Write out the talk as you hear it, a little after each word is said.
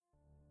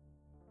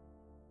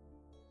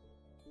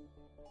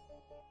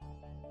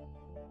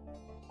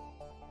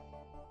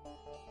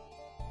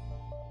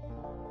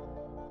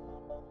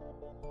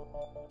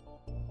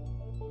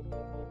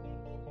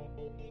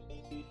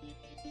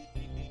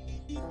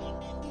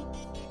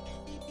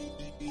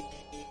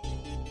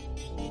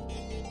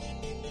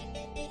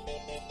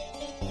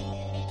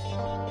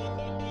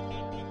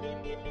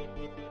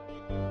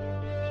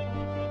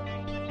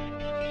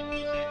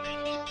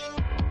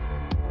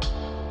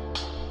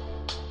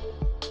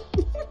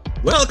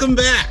Welcome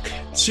back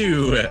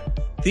to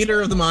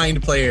Theater of the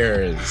Mind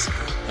Players.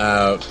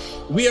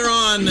 We are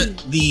on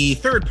the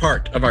third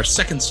part of our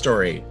second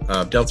story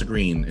of Delta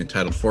Green,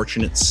 entitled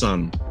Fortunate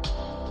Son.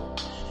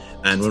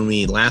 And when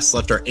we last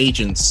left our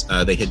agents,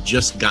 they had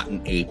just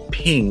gotten a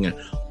ping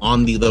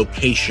on the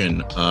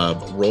location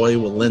of Roy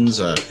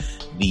Walenza,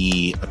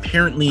 the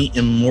apparently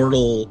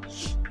immortal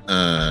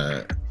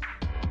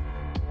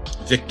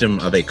victim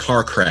of a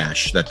car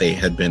crash that they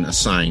had been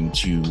assigned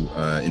to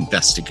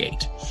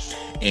investigate.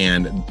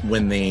 And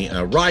when they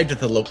arrived at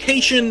the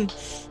location,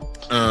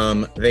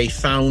 they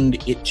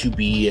found it to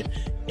be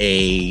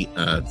a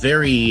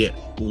very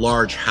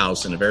large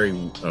house in a very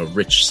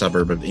rich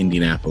suburb of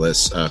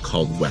Indianapolis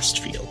called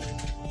Westfield.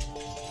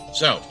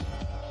 So,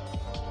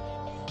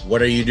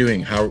 what are you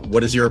doing?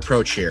 What is your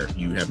approach here?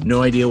 You have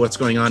no idea what's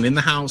going on in the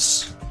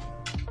house.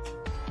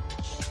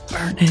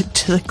 Burn it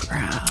to the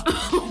ground.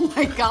 Oh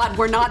my god,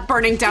 we're not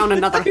burning down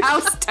another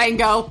house,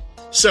 Tango.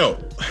 So,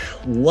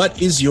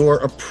 what is your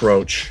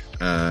approach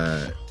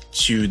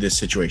to this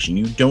situation?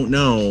 You don't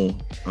know,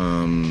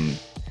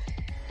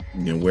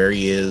 where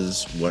he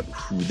is,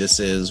 who this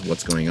is,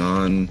 what's going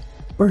on.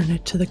 Burn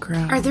it to the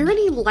ground. Are there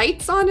any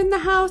lights on in the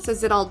house?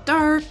 Is it all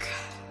dark?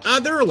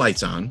 There are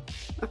lights on.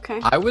 Okay.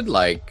 I would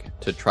like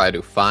to try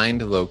to find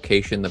the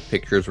location the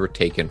pictures were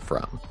taken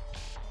from.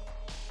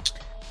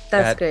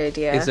 That's a good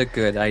idea. Is a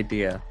good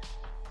idea.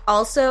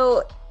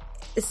 Also,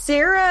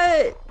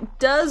 Sarah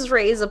does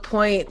raise a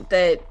point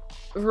that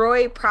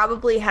Roy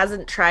probably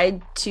hasn't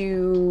tried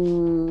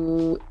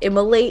to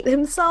immolate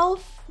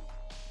himself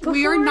before.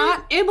 We are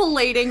not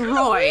immolating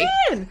Roy.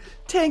 Man,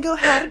 Tango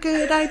had a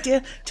good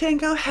idea.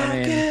 Tango had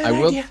a good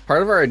idea.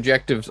 Part of our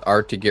objectives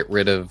are to get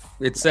rid of...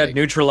 It said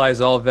neutralize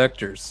all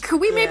vectors.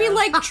 Could we maybe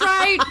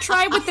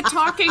try with the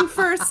talking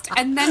first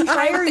and then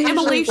try with the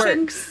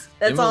immolation?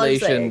 That's all I'm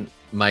saying. Immolation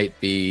might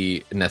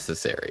be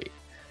necessary.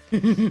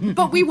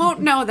 But we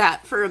won't know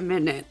that for a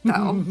minute,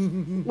 though.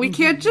 We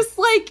can't just,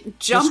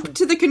 jump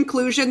to the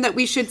conclusion that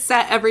we should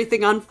set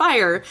everything on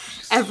fire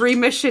every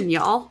mission,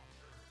 y'all.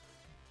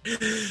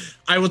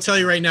 I will tell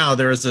you right now,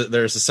 there's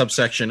a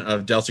subsection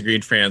of Delta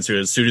Green fans who,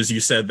 as soon as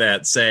you said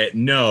that, say,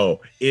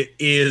 no, it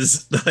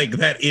is,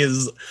 that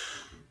is...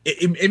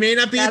 It may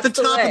not be at the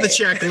top of the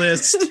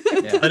checklist,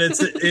 but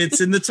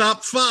it's in the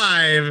top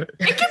 5. It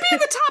can be in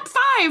the top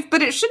 5,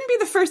 but it shouldn't be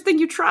the first thing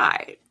you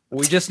try.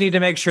 We just need to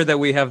make sure that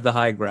we have the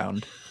high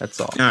ground. That's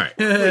all. All right.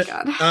 Oh my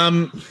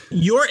God.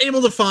 You're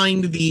able to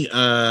find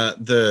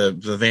the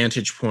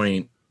vantage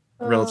point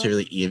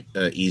relatively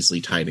easily,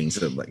 Tidings.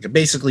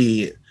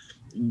 Basically,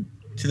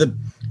 to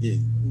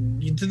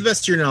the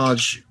best of your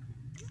knowledge,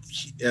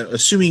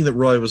 assuming that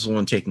Roy was the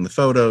one taking the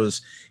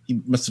photos,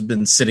 he must have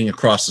been sitting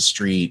across the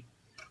street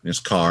in his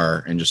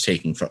car and just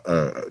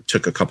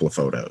took a couple of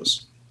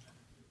photos.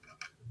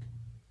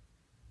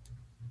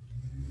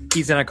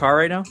 He's in a car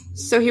right now?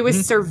 So he was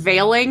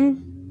surveilling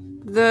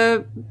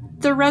the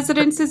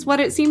residence, is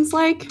what it seems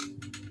like?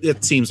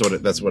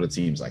 That's what it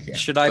seems like, yeah.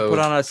 Should I put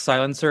on a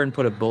silencer and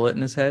put a bullet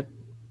in his head?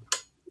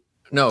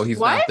 No, he's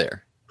not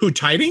there. Who,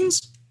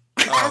 Tidings?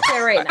 Not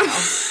there right now.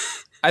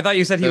 I thought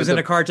you said he was in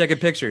a car taking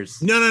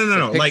pictures. No.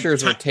 The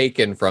pictures were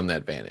taken from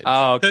that vantage.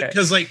 Oh, okay.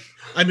 Because,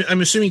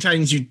 I'm assuming,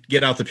 Tidings, you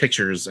get out the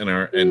pictures and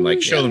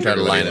show them to try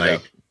to line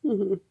everybody.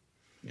 it up.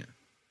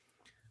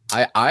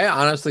 Yeah. I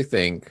honestly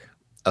think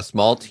a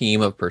small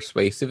team of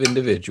persuasive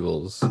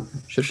individuals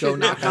should go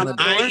knock on the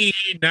door. I.e.,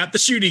 not the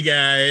shooty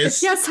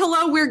guys. Yes,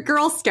 hello, we're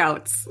Girl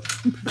Scouts.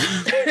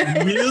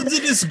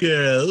 Wilderness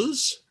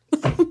girls.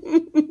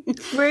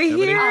 We're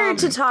here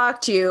to talk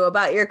to you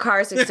about your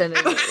car's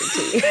extended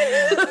warranty.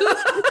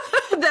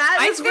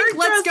 Let's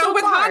go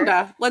with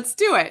Honda. Let's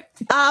do it.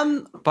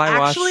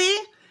 Actually,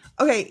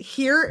 okay,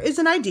 here is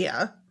an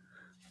idea.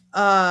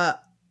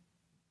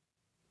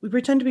 We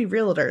pretend to be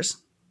realtors.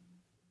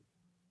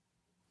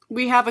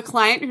 We have a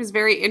client who's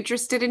very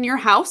interested in your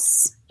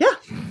house. Yeah.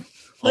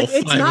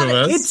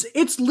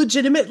 It's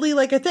legitimately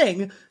a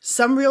thing.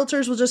 Some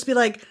realtors will just be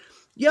like,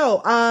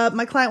 yo,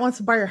 my client wants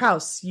to buy your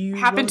house. You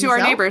happened to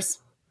our neighbors.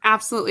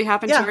 Absolutely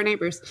happened to our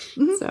neighbors.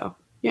 Mm-hmm. So,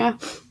 yeah.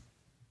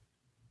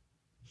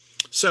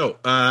 So,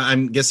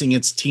 I'm guessing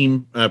it's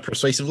team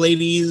persuasive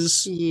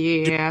ladies.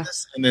 Yeah.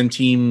 And then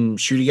team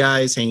shooty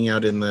guys hanging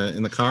out in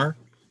the car.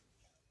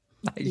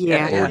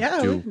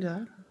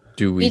 Yeah.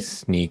 Do we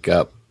sneak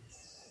up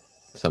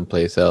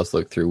someplace else,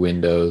 look through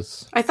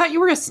windows? I thought you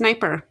were a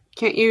sniper.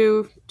 Can't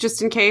you,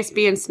 just in case,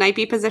 be in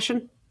snipey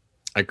position?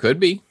 I could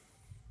be.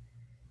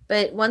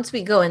 But once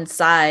we go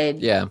inside,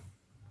 yeah,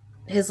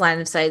 his line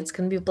of sight is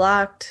going to be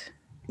blocked.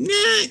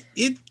 Nah,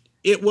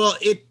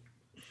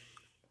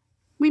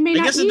 We may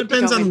not I guess it need to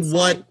depends go on inside.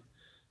 what.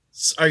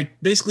 Are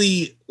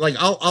basically like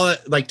I'll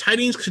like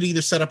tidings could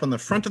either set up on the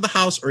front of the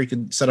house or you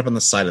could set up on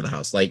the side of the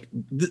house. Like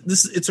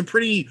this, it's a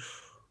pretty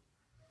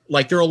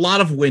like there are a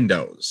lot of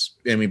windows.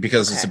 I mean,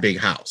 because it's a big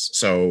house,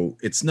 so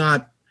it's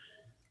not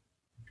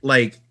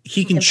like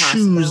he can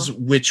choose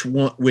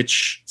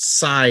which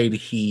side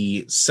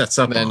he sets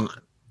up on.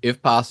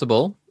 If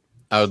possible,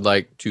 I would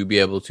like to be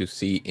able to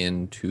see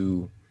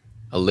into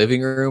a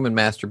living room and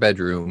master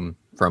bedroom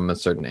from a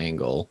certain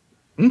angle.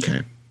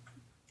 Okay.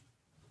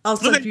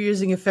 Also, if you're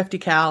using a 50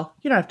 cal,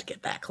 you don't have to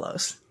get that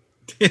close.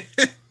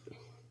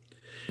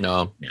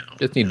 No,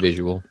 just need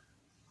visual.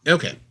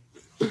 Okay.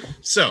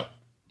 So,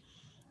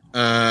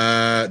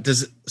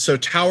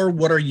 Tower,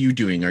 what are you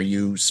doing? Are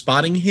you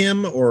spotting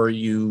him, or are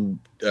you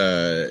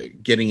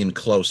getting in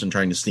close and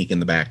trying to sneak in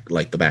the back,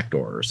 like the back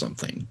door or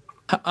something?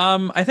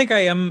 I think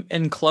I am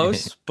in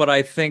close, but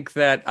I think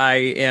that I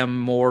am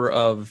more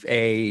of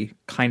a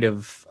kind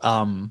of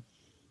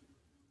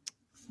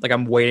like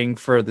I'm waiting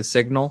for the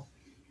signal.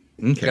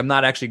 Okay. Like I'm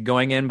not actually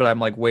going in, but I'm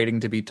like waiting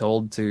to be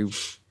told to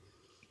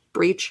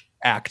breach,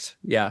 act.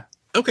 Yeah.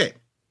 Okay.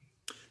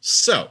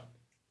 So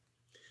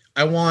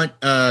I want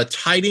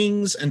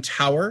Tidings and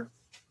Tower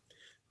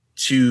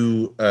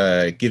to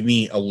give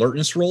me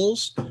alertness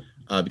rolls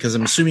because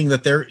I'm assuming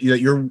that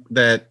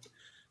that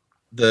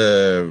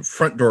the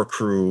front door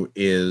crew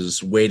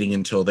is waiting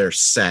until they're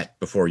set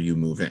before you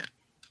move in.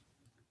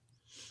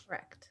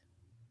 Correct.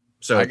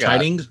 So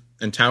Tidings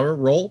and Tower,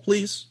 roll,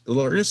 please.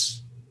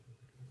 Alertness.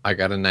 I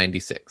got a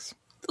 96.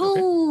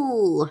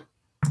 Ooh.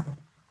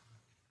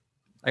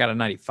 I got a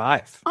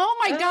 95. Oh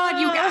my god,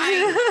 you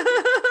guys.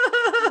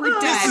 We're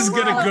dead. This is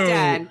We're gonna all go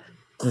dead.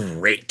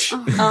 great.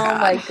 Oh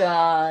my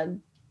god.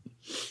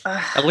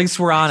 At least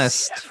we're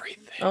honest.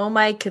 Oh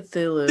my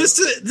Cthulhu. This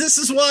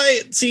is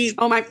why. See.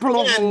 Oh my.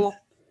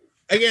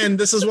 Again,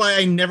 this is why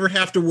I never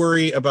have to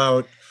worry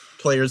about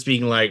players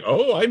being like,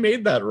 "Oh, I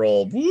made that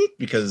roll," whoop,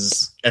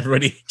 because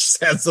everybody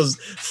just has those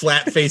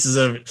flat faces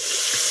of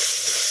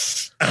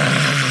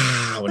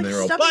when they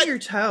roll. Stubbing your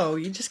toe,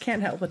 you just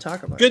can't help but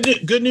talk about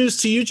it. Good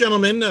news to you,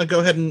 gentlemen.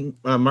 Go ahead and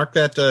mark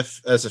that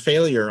as a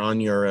failure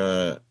on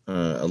your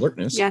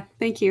alertness. Yeah,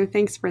 thank you.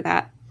 Thanks for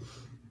that.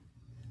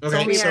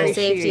 Okay, so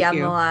safety on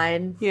the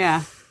line.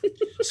 Yeah.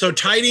 So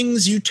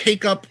Tidings, you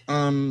take up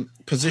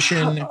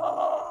position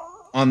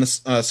on the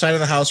side of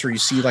the house where you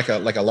see like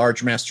a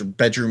large master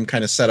bedroom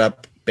kind of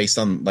setup based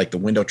on like the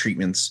window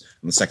treatments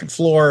on the second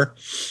floor.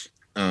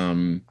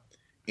 And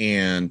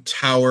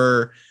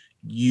Tower,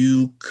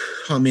 you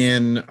come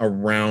in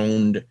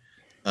around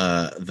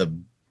the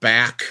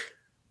back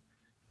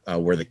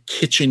where the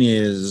kitchen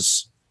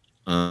is,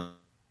 and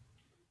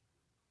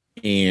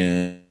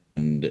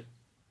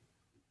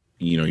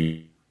you're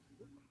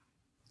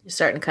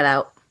starting to cut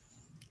out.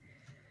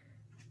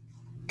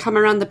 Come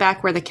around the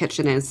back where the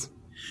kitchen is.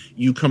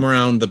 You come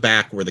around the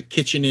back where the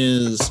kitchen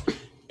is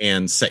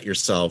and set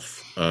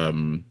yourself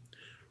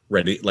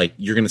ready. Like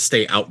you're going to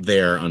stay out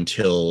there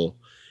until.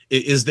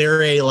 Is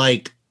there a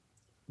like?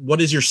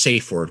 What is your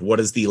safe word? What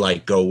is the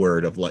like go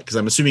word of like? Because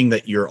I'm assuming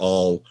that you're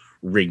all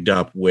rigged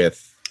up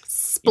with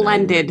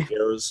splendid.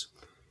 Radios.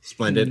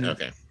 Splendid.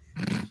 Okay.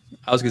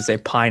 I was going to say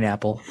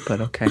pineapple,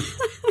 but okay.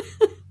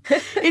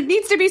 It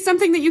needs to be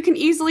something that you can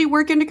easily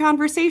work into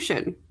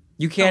conversation.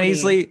 You can't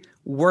easily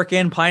work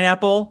in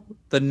pineapple,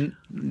 the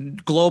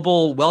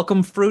global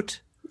welcome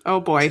fruit. Oh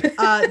boy.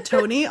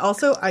 Tony,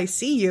 also, I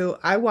see you.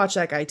 I watch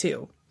that guy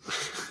too.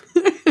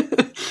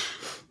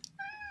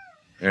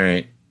 All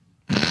right.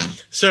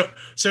 So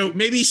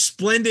maybe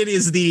splendid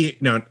is the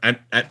no.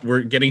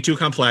 We're getting too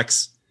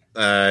complex.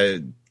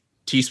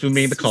 Teaspoon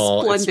made the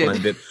call. Splendid. It's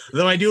splendid.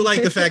 Though I do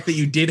like the fact that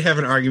you did have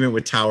an argument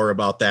with Tower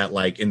about that,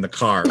 like in the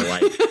car,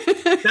 like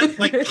that,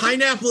 like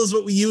pineapple is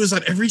what we use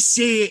on every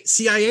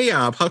CIA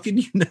op. How can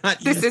you not?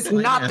 This is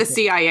pineapple? Not the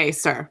CIA,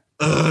 sir.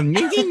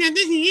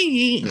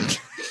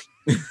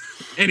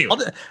 Anyway,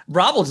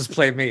 Rob will just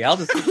play me. I'll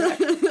just.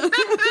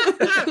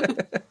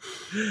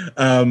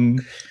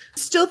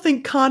 Still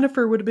think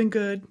Conifer would have been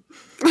good.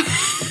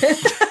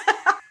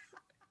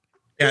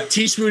 Yeah,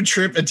 Teaspoon,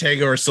 Trip, and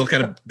Tango are still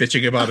kind of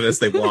bitching about it as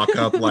they walk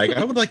up. Like,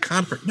 I would like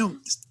Conifer. No,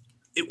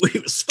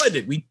 it was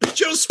splendid. We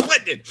chose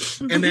splendid.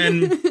 And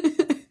then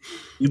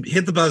you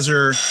hit the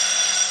buzzer.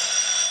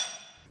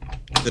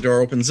 The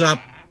door opens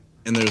up,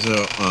 and there's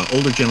a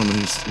older gentleman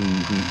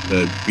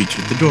who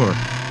reaches the door.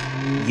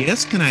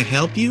 Yes, can I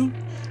help you?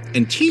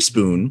 And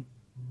Teaspoon,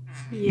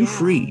 you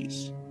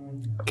freeze.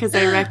 Because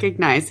I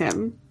recognize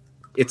him.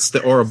 It's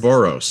the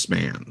Ouroboros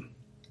man.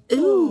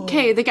 Ooh,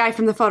 okay, the guy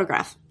from the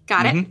photograph.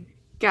 Got it.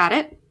 Got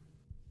it.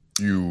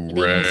 You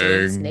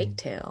rang. Snake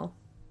tail.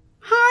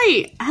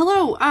 Hi.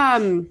 Hello.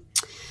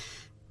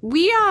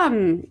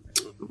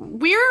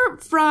 We're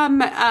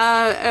from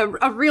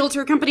a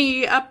realtor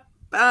company up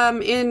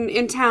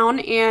in town,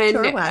 and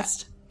Shore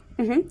West.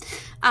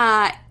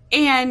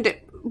 And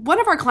one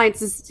of our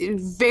clients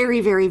is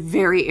very, very,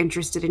 very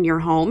interested in your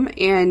home,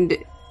 and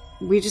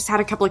we just had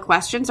a couple of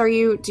questions. Do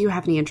you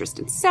have any interest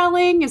in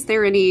selling? Is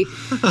there any,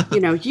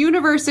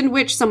 universe in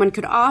which someone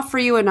could offer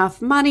you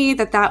enough money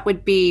that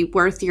would be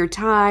worth your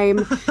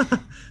time?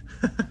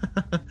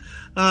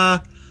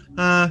 I'm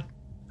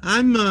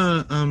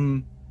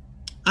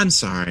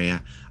sorry.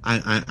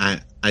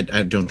 I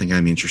don't think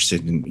I'm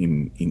interested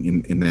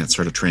in that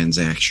sort of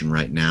transaction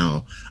right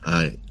now,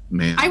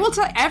 ma'am. I will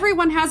tell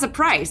everyone has a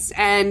price,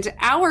 and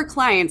our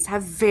clients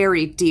have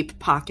very deep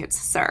pockets,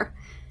 sir.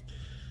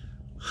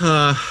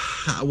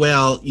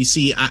 Well, you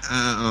see, I've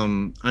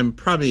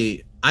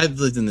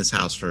lived in this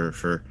house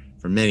for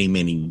many,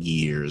 many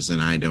years,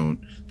 and I don't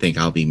think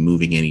I'll be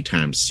moving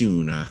anytime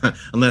soon,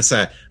 unless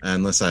I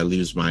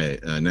lose my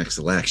next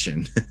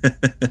election.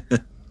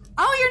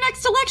 Oh, your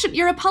next election.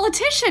 You're a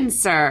politician,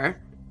 sir.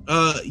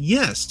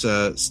 Yes,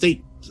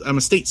 I'm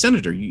a state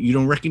senator. You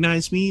don't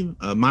recognize me?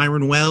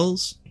 Myron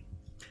Wells?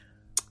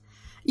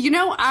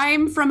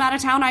 I'm from out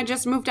of town. I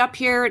just moved up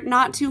here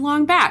not too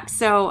long back,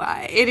 so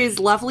it is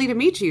lovely to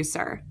meet you,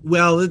 sir.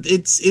 Well,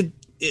 thank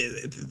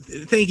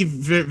you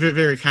very,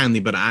 very kindly,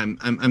 but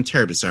I'm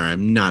terribly sorry.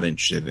 I'm not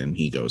interested. And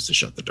he goes to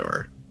shut the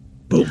door.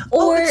 Boom.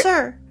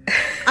 Sir,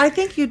 I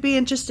think you'd be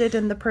interested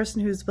in the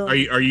person who's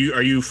willing. Are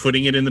you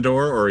footing it in the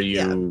door, or are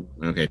you?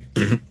 Yeah. Okay.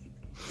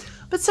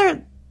 But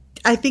sir,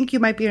 I think you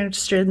might be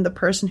interested in the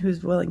person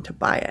who's willing to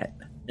buy it.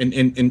 And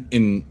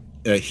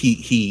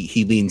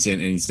he leans in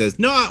and he says,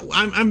 "No,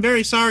 I'm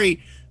very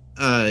sorry.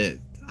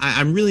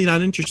 I'm really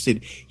not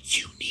interested.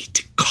 You need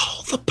to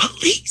call the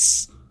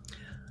police.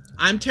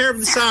 I'm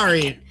terribly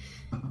sorry."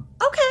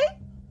 Okay.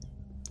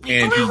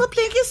 And well,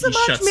 thank you so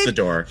much. Shuts the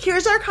door.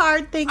 Here's our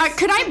card. Thanks.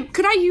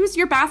 Could I use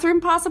your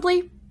bathroom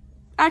possibly?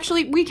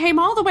 Actually, we came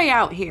all the way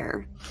out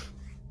here.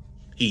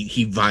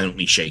 He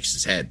violently shakes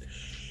his head.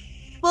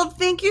 Well,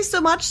 thank you so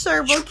much,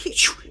 sir. We'll keep.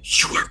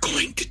 You are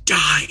going to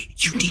die.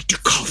 You need to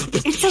call the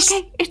police.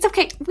 It's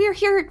okay. We're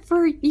here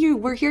for you.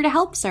 We're here to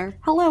help, sir.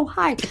 Hello,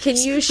 hi. Can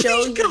you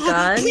show your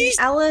gun,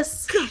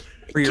 Alice?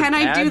 Can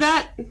I do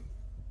that?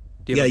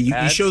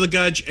 You show the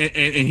gudge,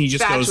 and he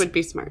just badge goes. Would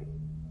be smart.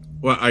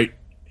 Well,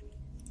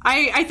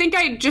 I think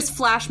I just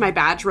flash my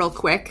badge real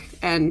quick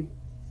and.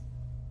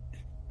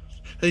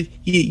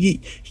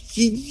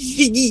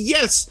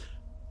 Yes,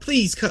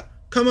 please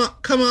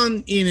come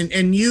on in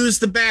and use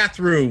the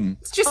bathroom.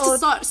 It's just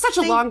such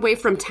a long way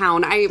from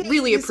town. I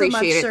really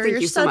appreciate it. Sir. Thank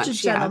You're you so much. Such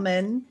a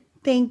gentleman. Yeah.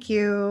 Thank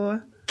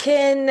you.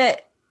 Can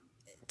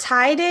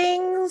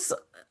Tidings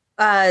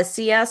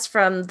see us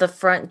from the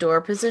front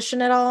door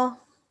position at all?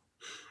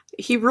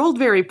 He rolled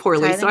very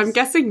poorly, so I'm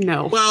guessing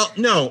no. Well,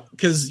 no,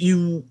 because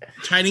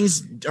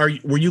Tidings,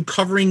 were you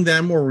covering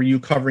them or were you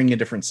covering a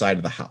different side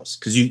of the house?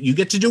 Because you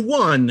get to do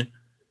one,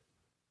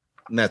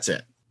 and that's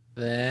it.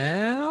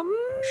 Them?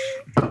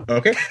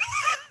 Okay.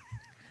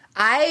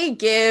 I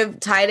give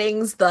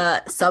Tidings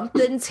the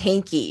something's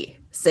hanky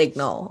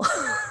signal.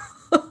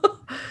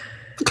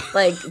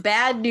 Like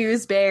bad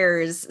news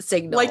bears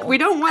signal. Like we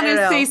don't want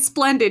to say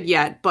splendid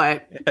yet,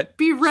 but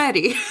be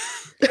ready.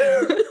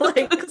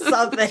 Like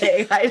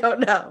something. I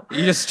don't know.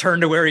 You just turn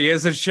to where he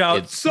is and shout,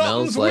 "It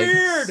smells like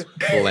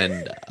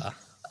Splenda."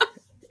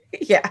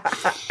 Yeah.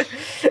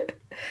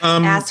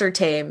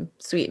 Aspartame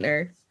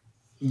sweetener.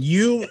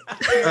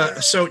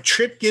 So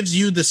Trip gives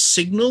you the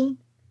signal,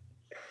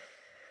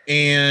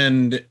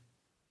 and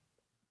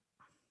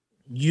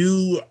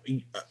you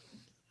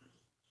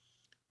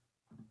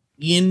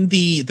in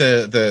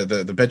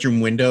the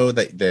bedroom window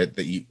that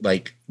you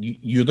like.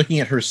 You're looking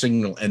at her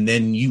signal, and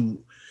then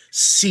you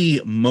see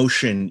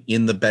motion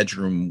in the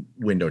bedroom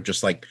window,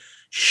 just like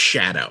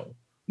shadow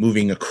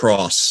moving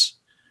across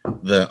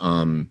the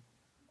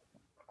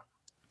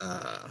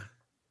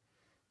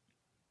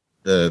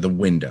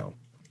window,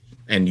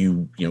 and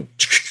you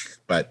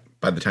but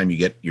by the time you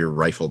get your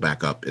rifle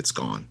back up, it's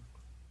gone.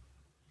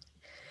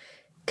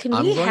 Can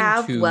we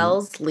have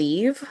Wells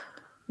leave?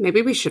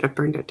 Maybe we should have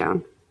burned it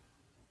down.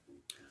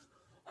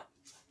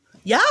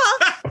 Yeah.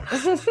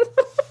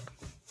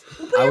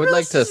 I would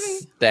like to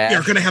stash.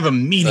 You're going to have a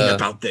meeting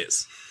about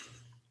this.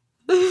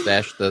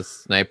 Stash the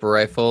sniper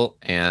rifle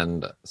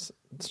and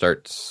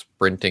start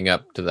sprinting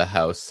up to the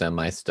house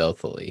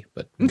semi-stealthily,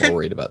 but more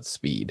worried about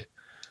speed.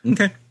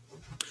 Okay.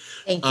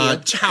 Thank you.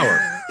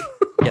 Tower.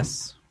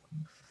 Yes.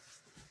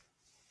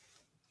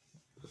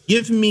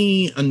 Give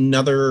me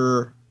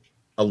another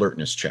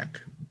alertness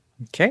check.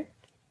 Okay.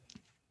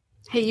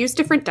 Hey, use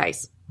different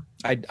dice.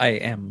 I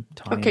am,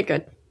 Tanya. Okay,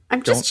 good.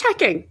 I'm just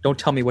checking. Don't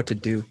tell me what to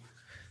do.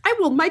 I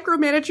will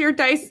micromanage your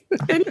dice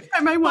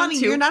anytime I want to.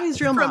 You're not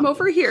his real mom. From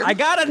over here. I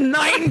got a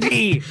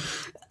 90!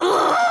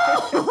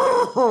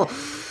 What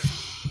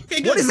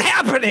is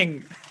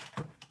happening?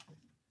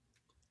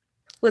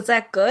 Was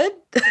that good?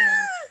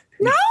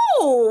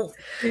 No!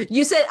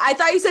 I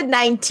thought you said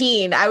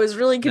 19. I was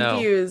really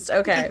confused.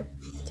 No. Okay.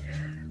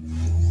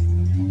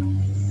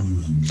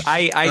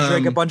 I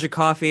drank a bunch of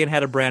coffee and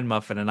had a bran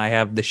muffin, and I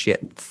have the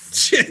shit.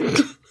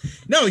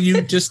 No,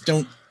 you just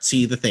don't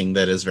see the thing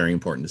that is very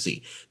important to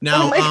see.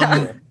 Now,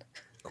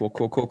 Cool.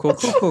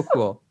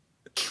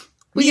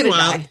 We're gonna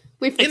die.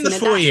 In the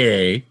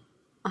foyer,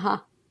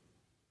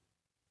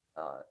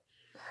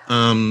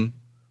 Yeah,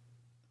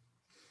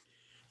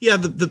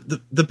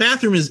 the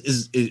bathroom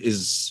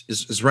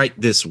is right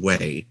this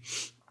way,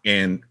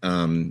 and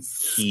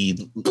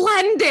he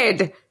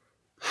Blended.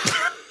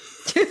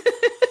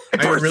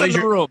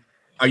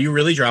 Are you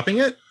really dropping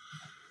it?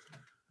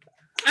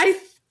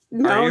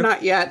 No,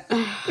 not yet.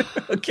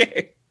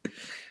 Okay.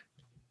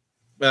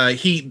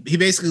 He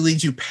basically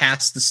leads you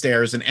past the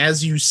stairs, and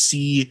as you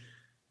see,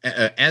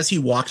 as he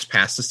walks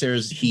past the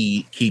stairs,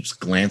 he keeps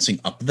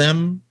glancing up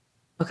them.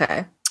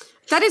 Okay.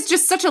 That is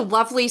just such a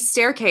lovely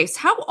staircase.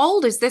 How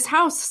old is this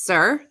house,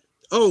 sir?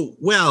 Oh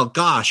well,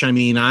 gosh. I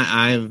mean,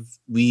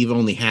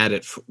 we've had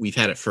it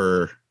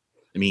for.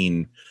 I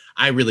mean,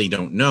 I really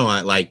don't know.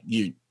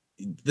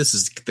 This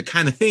is the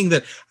kind of thing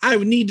that I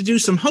would need to do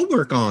some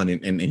homework on,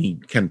 and he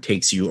kind of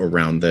takes you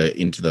around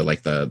into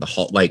the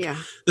hall.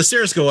 The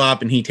stairs go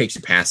up, and he takes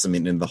you past them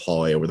into the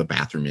hallway where the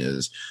bathroom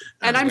is.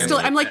 And I'm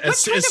like,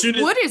 what kind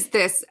of wood is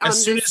this on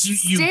this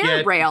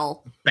stair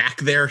rail?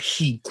 Back there,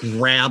 he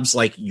grabs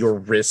your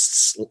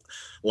wrists,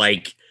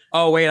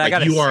 Oh wait, I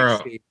got you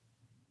are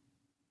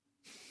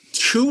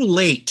too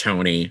late,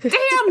 Tony.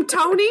 Damn,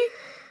 Tony.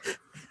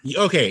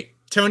 Okay.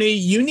 Tony,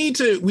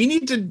 we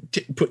need to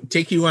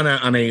take you on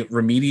a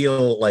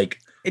remedial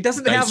It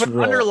doesn't have an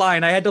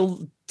underline. I had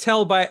to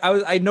tell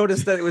I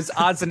noticed that it was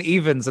odds and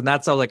evens, and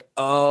that's all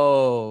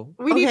oh.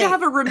 We need to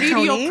have a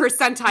remedial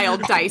percentile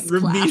dice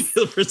class.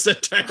 Remedial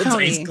percentile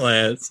dice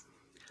class.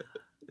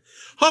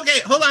 Okay,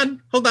 hold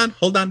on.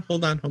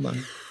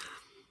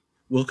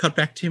 We'll cut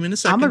back to him in a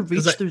second. I'm gonna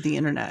reach through the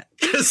internet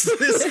because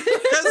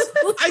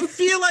I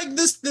feel like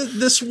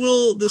this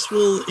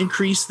will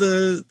increase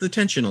the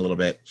tension a little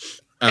bit.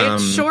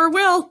 It sure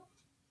will.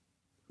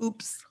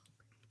 Oops.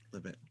 A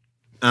little bit.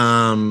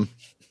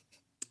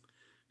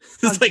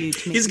 It's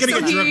he's gonna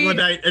get drunk one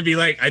night and be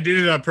like, "I did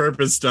it on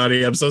purpose,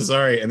 Donnie. I'm so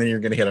sorry," and then you're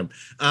gonna hit him.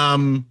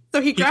 So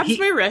he grabs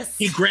my wrists.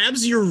 He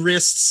grabs your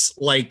wrists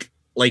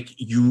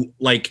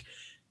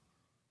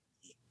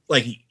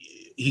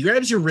he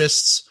grabs your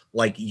wrists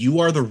like you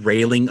are the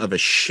railing of a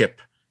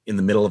ship in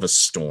the middle of a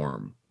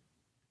storm.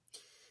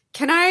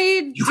 Can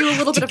I do a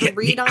little bit of a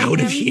read on him? Out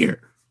of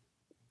here.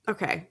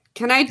 Okay.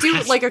 Can I do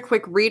a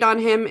quick read on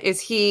him? Is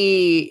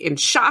he in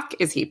shock?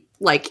 Is he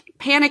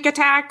panic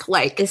attack?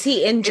 Is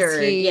he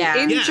injured? Is he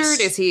injured? Yes.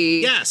 Is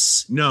he?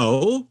 Yes.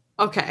 No.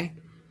 Okay.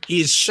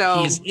 He is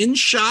in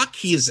shock.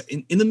 He is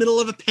in the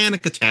middle of a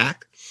panic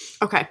attack.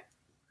 Okay.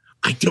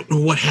 I don't know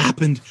what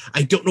happened.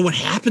 I don't know what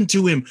happened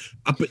to him.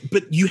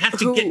 But you have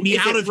to get me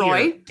out of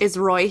Roy? here. Is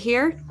Roy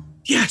here?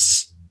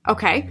 Yes.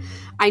 Okay.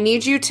 I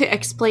need you to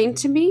explain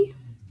to me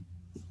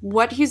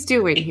what he's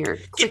doing here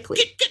quickly.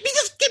 Get me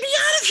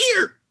out of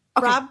here.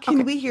 Okay, Rob,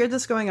 can we hear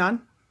this going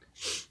on?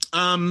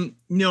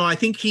 No, I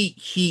think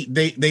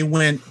they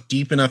went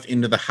deep enough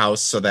into the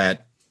house so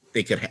that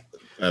they could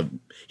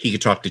he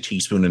could talk to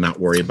Teaspoon and not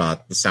worry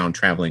about the sound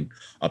traveling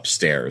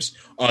upstairs,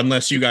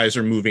 unless you guys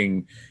are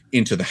moving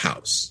into the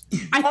house.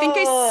 I think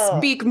I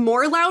speak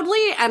more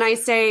loudly and I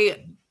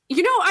say,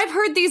 I've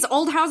heard these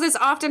old houses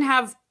often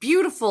have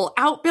beautiful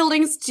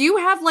outbuildings. Do you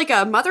have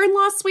a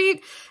mother-in-law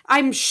suite?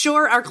 I'm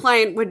sure our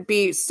client would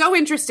be so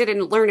interested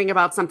in learning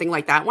about something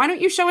like that. Why don't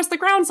you show us the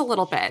grounds a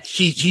little bit?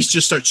 He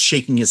just starts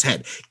shaking his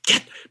head.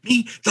 Get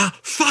me the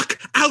fuck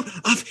out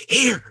of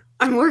here.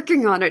 I'm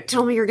working on it.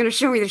 Tell me you're going to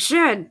show me the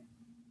shed.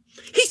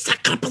 He's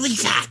not going to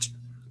believe that.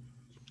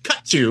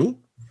 Cut to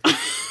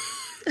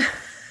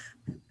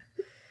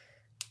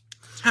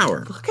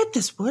tower. Look at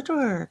this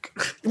woodwork.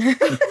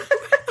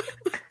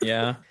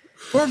 Yeah.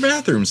 4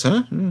 bathrooms,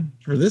 huh?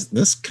 For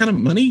this kind of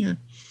money?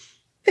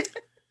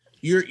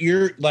 You're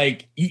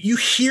you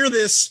hear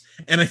this,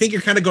 and I think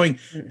you're kind of going,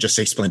 just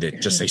say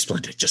splendid, just say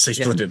splendid, just say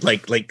splendid.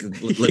 Let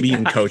me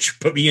in, coach.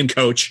 Put me in,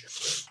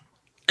 coach.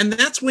 And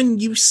that's when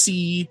you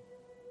see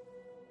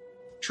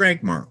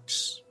drag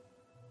marks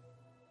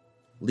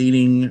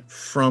leading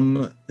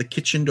from the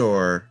kitchen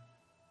door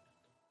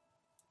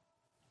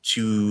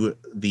to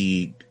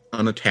the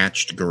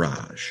unattached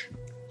garage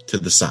to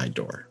the side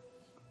door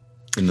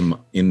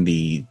in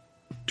the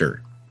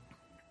dirt.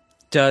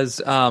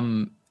 Does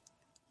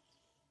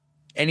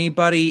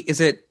anybody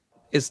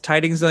is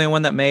Tidings the only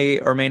one that may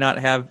or may not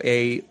have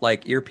a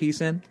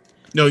earpiece in?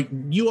 No,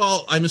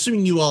 I'm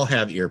assuming you all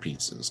have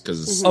earpieces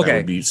because that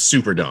would be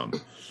super dumb.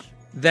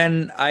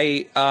 Then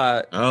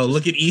oh,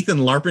 look at Ethan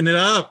LARPing it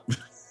up.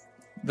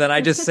 Then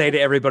I just say to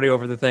everybody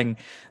over the thing,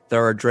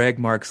 there are drag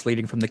marks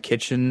leading from the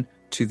kitchen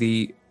to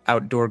the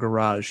outdoor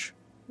garage.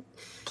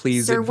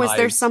 Please, sir, advise.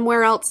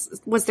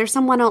 Was there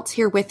someone else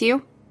here with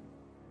you?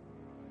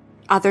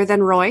 Other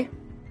than Roy?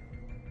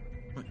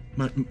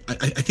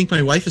 I think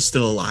my wife is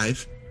still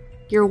alive.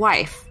 Your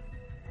wife?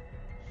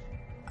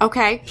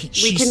 Okay,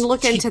 we can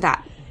look into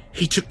that.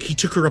 He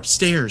took her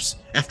upstairs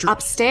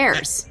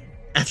Upstairs?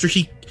 After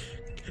he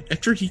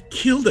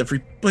killed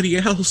everybody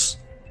else.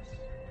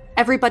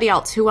 Everybody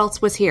else? Who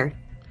else was here?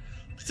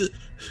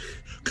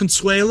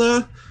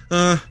 Consuela,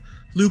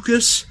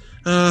 Lucas,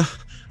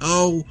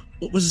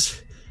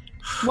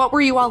 What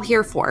were you all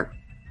here for?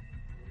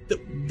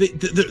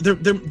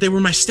 They were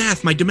my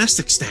staff, my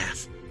domestic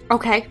staff.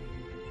 Okay.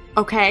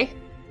 Okay.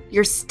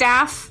 Your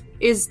staff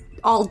is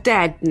all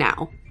dead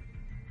now.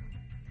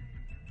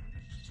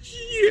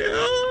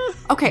 Yeah.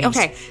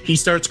 Okay. He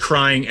starts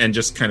crying and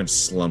just kind of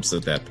slumps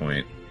at that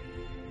point.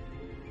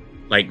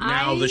 Like,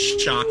 now the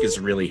shock is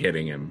really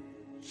hitting him.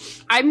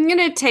 I'm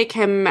gonna take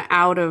him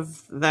out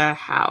of the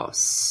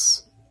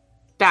house.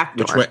 Back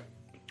door. Which way?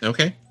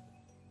 Okay.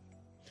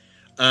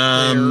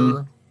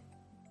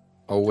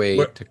 Away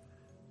Where- to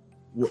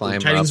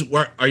climb Tidings, up.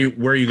 where are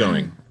you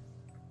going?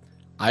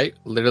 I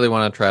literally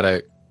want to try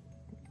to,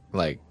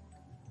 like,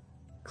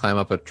 climb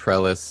up a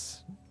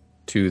trellis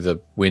to the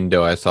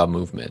window I saw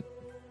movement.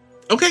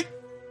 Okay.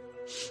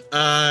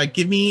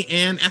 Give me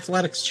an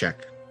athletics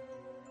check.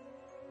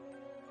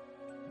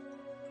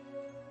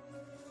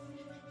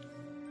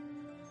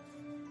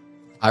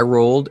 I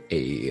rolled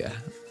a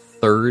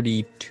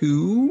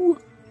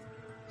 32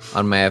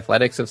 on my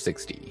athletics of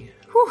 60.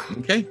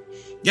 Okay.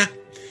 Yeah.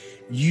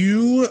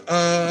 You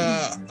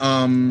hop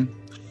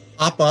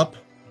up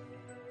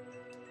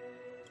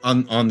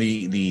on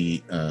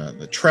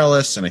the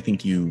trellis, and I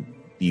think you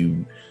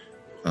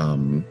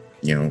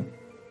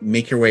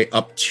make your way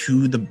up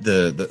to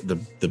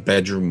the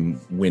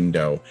bedroom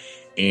window,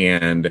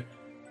 and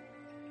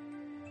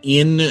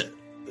in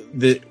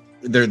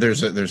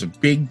there's a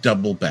big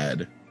double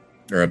bed,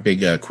 or a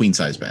big queen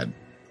size bed,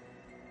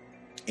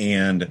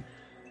 and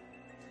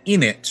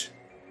in it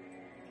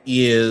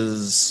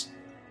is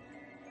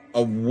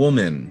a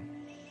woman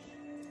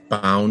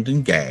bound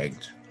and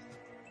gagged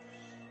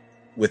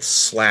with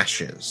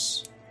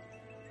slashes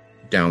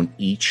down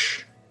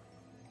each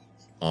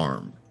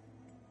arm,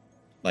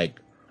 like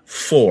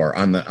 4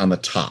 on the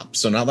top,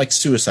 so not like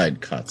suicide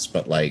cuts,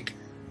 but like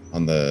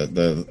on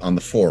the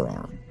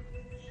forearm,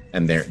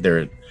 and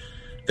the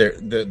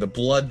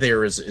blood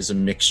there is a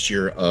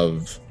mixture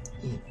of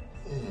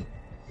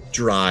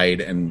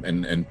dried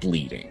and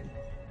bleeding,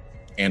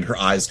 and her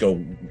eyes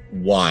go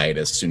wide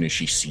as soon as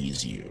she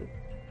sees you.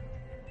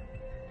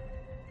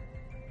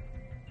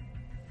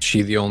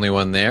 She the only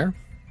one there?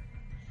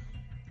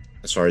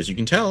 As far as you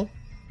can tell.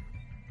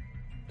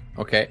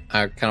 Okay,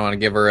 I kind of want to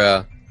give her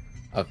a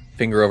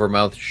finger over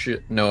mouth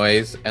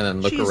noise, and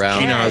then look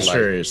around. She nods to,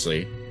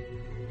 furiously.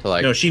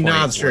 No, she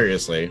nods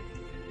furiously,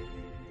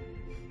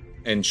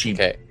 and she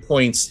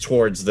points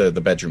towards the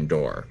bedroom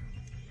door.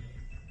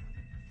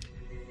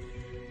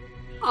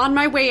 On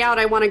my way out,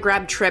 I want to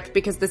grab Trip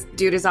because this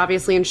dude is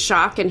obviously in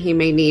shock and he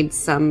may need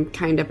some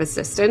kind of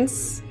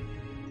assistance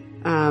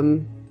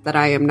that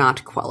I am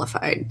not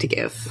qualified to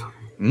give.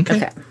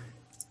 Okay.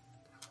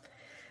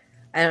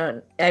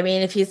 I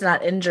mean, if he's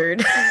not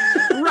injured.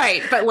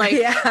 Right, but like...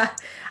 Yeah,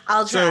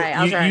 I'll try.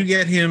 I'll try. You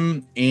get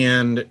him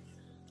and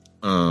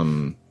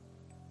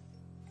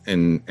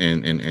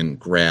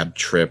grab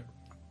Trip.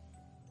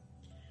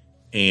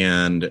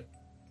 And...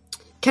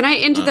 Can I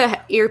into the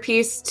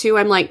earpiece too?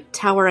 I'm like,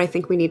 Tower, I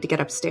think we need to get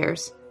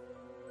upstairs.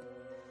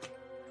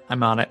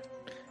 I'm on it.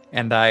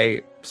 And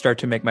I start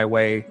to make my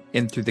way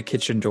in through the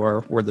kitchen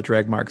door where the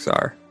drag marks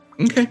are.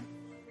 Okay.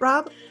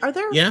 Rob, are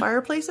there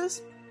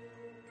fireplaces?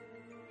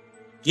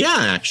 Yeah,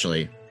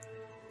 actually.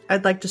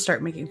 I'd like to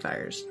start making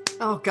fires.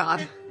 Oh,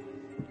 God.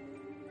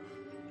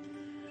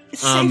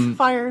 Safe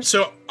fires.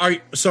 So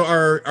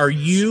are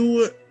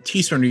you,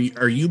 Teaspoon,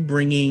 are you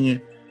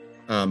bringing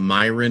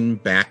Myron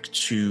back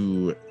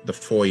to the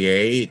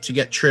foyer to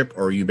get Trip,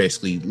 or are you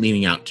basically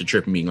leaning out to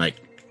Trip and being like,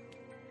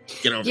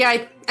 get over?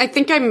 Yeah, I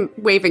think I'm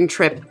waving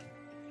Trip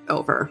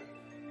over.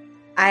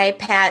 I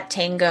pat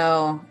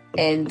Tango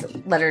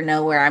and let her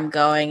know where I'm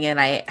going, and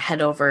I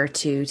head over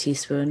to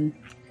Teaspoon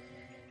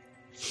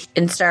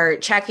and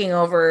start checking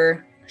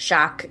over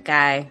shock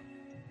guy,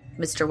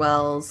 Mr.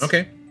 Wells.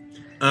 Okay.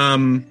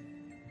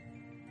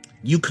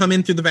 You come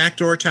in through the back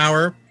door,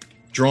 Tower.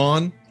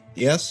 Drawn,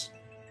 yes?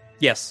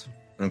 Yes.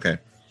 Okay.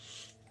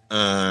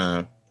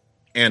 And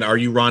are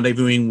you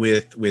rendezvousing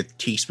with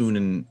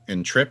Teaspoon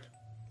and Trip?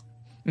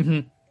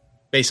 Mm-hmm.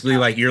 Basically,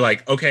 like, you're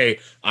like, okay,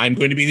 I'm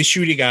going to be the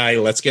shooty guy.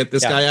 Let's get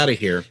this guy out of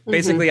here.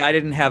 Basically, I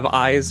didn't have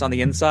eyes on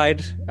the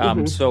inside,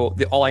 so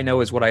all I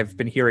know is what I've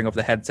been hearing over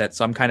the headset.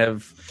 So I'm kind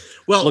of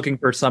looking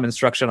for some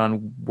instruction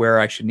on where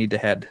I should need to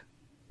head.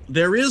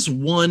 There is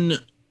one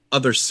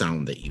other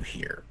sound that you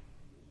hear.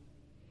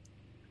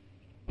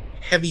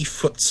 Heavy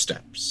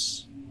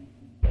footsteps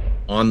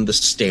on the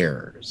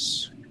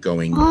stairs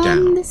going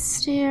down. On the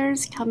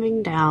stairs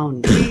coming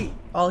down. We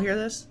all hear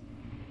this?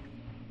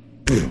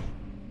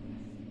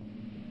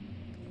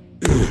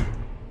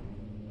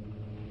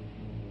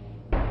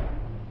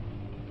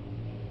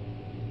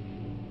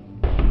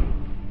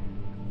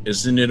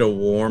 Isn't it a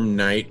warm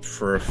night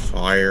for a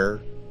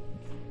fire?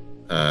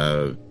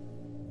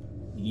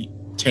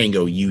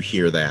 Tango, you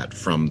hear that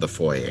from the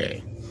foyer.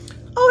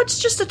 Oh, it's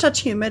just a touch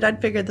humid. I'd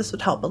figured this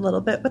would help a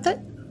little bit with it.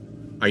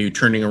 Are you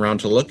turning around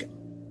to look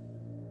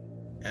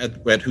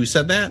at who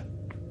said that?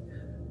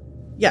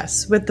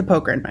 Yes, with the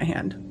poker in my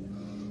hand.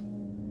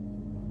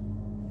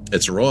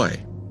 It's Roy.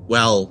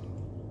 Well,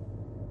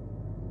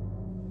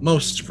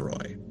 most of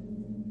Roy.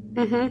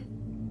 Mm-hmm.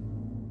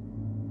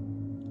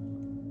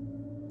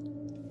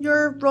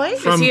 You're Roy?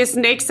 Is he a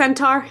snake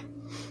centaur?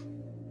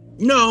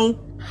 No.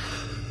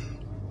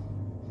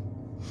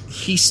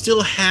 He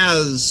still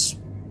has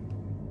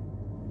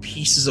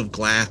pieces of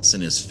glass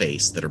in his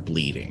face that are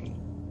bleeding.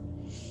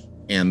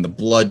 And the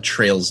blood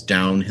trails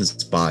down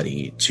his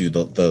body to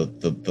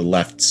the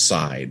left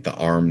side, the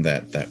arm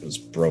that was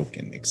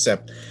broken.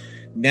 Except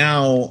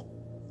now,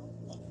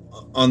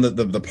 on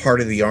the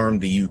part of the arm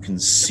that you can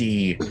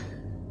see,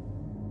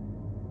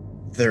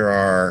 there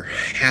are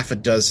half a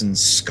dozen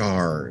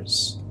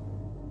scars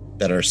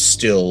that are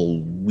still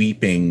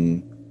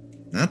weeping,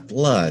 not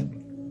blood,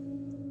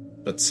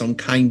 but some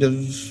kind of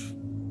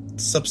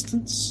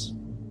substance?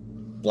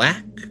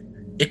 Black?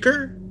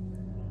 Ichor?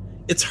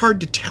 It's hard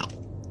to tell.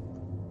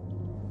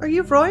 Are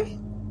you Roy?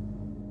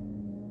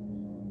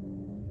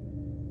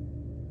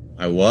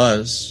 I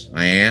was.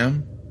 I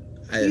am.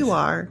 You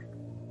are.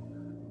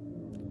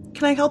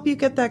 Can I help you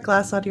get that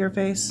glass out of your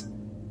face?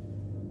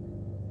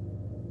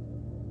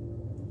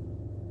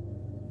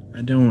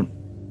 I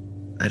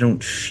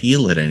don't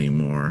feel it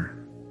anymore.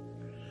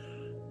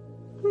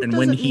 And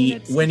when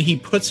he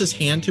puts his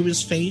hand to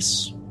his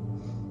face,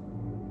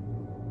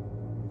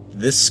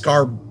 this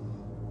scar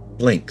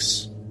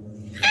blinks.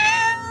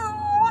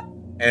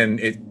 And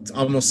it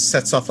almost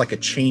sets off like a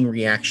chain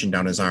reaction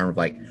down his arm of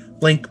like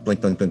blink,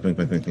 blink, blink, blink, blink,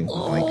 blink, blink, blink,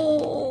 blink.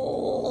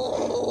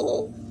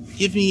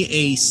 Give me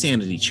a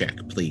sanity check,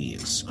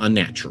 please.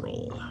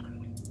 Unnatural.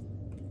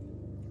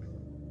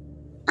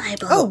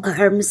 Eyeball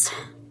arms.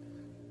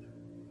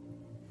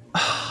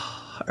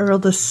 I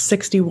rolled a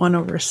 61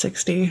 over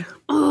 60.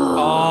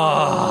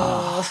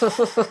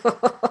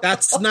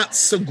 That's not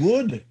so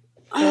good.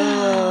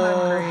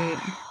 Great.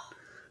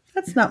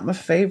 That's not my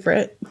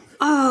favorite.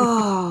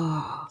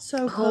 Oh.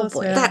 So close.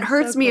 boy. That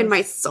hurts So me in close.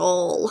 my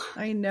soul.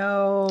 I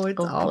know. It's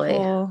Oh, boy.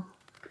 awful.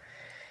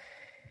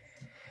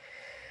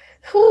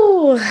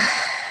 Whew.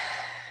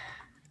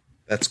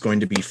 That's going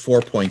to be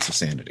 4 points of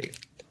sanity.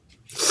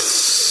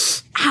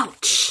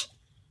 Ouch.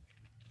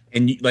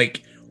 And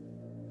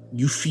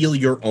you feel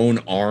your own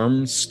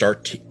arm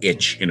start to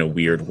itch in a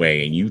weird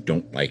way, and you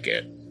don't like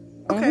it.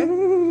 Okay.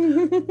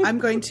 I'm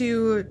going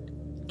to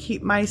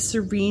keep my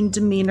serene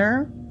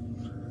demeanor.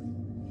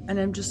 And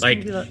I'm just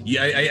Like, going to be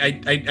like,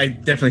 yeah, I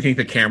definitely think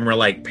the camera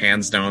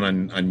pans down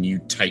on you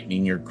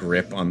tightening your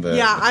grip on the.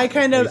 yeah, I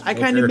kind of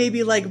filter.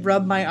 maybe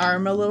rub my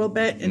arm a little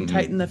bit and Mhm.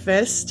 tighten the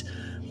fist,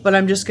 but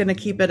I'm just going to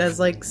keep it as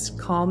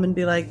calm and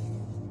be like,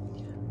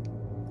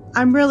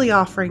 I'm really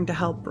offering to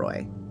help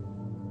Roy.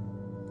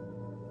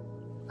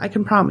 I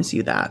can promise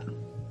you that.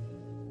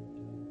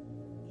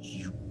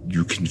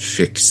 You can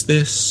fix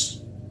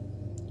this.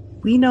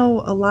 We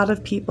know a lot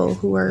of people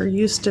who are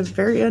used to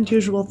very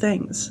unusual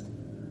things.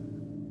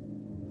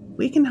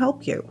 We can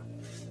help you.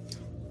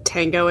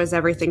 Tango, is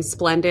everything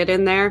splendid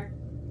in there?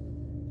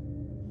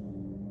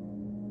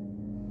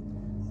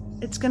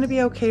 It's going to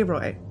be okay,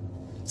 Roy.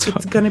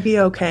 It's going to be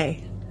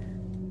okay.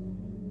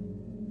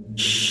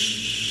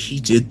 He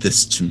did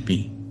this to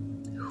me.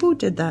 Who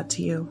did that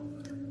to you?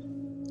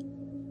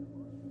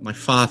 My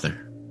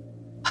father.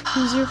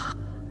 Who's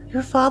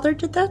your father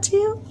did that to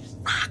you?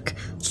 Fuck.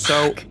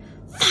 So,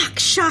 Fuck,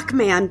 shock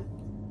man.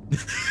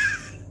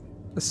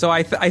 so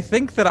I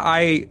think that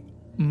I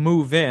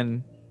move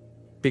in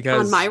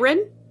because On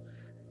Myron?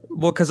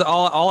 well, because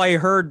all I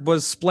heard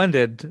was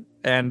splendid,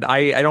 and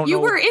I don't know. You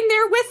were in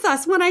there with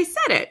us when I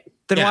said it.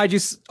 Then Yeah. why'd you?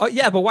 Oh,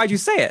 yeah, but why'd you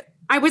say it?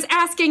 I was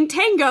asking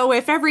Tango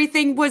if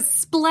everything was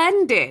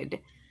splendid.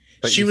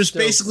 But She you was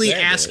still basically said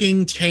it.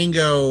 asking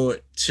Tango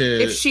to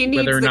If she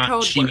needs whether or the not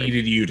code she word.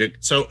 needed you to.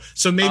 So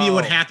maybe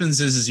what Oh. happens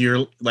is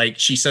you're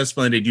she says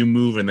splendid, you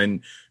move, and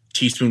then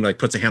Teaspoon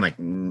puts a hand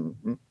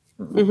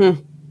Mm-hmm.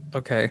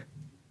 Okay.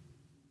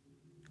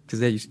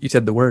 Because you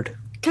said the word.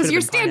 Because Should've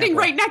you're been standing pineapple.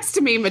 right next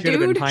to me, my Should have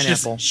been dude.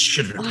 pineapple.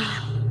 Should have.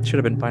 Should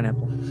have been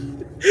pineapple.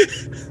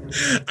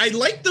 I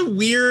like the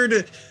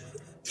weird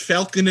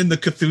Falcon and the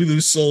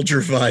Cthulhu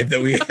soldier vibe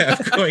that we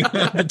have going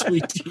on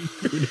between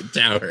Teaspoon and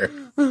Tower.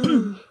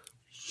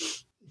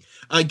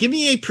 Give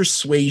me a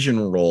persuasion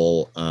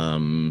roll,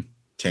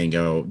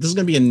 Tango. This is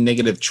going to be a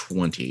negative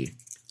 20.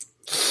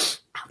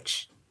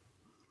 Ouch.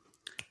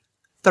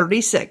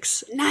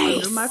 36. Nice.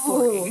 Under my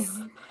 40.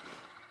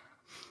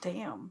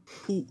 Damn.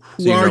 Who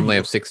So you are normally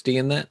have 60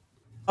 in that?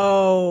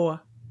 Oh,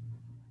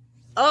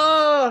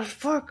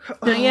 fuck.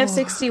 Don't you have Oh.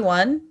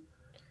 61?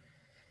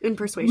 In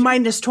persuasion.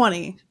 Minus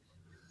 20.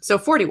 So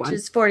Which 41.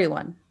 is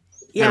 41.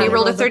 Yeah, And you I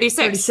rolled a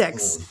 36.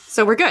 36.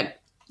 So we're good.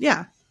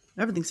 Yeah,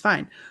 everything's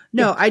fine.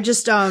 No, I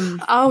just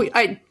Oh,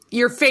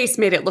 your face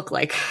made it look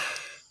like.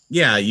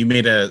 Yeah, you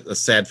made a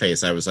sad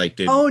face. I was like,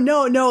 dude. Oh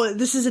no,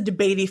 this is a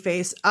debatey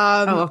face.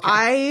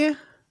 okay.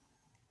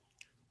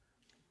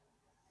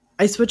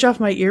 I switch off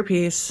my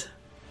earpiece.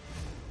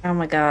 Oh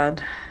my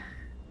god.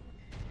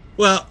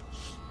 Well,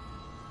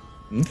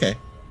 okay.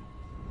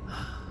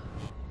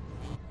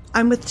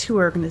 I'm with two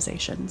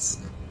organizations.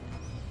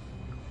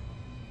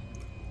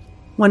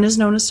 One is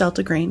known as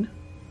Delta Green,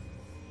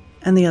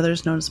 and the other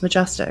is known as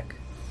Majestic.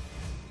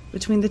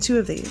 Between the two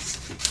of these,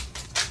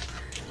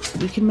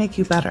 we can make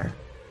you better.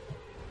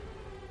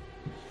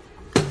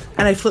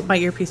 And I flip my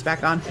earpiece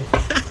back on.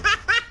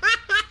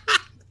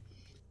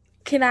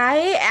 Can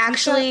I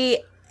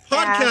actually...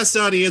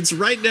 Podcast audience,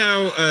 right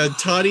now,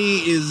 Toddy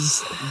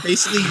is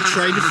basically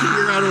trying to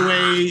figure out a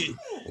way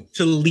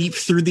to leap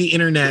through the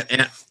internet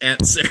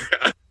at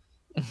Sarah.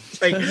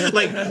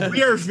 like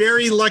we are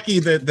very lucky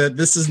that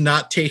this is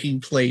not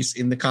taking place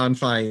in the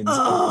confines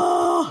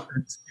of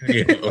the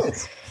studio.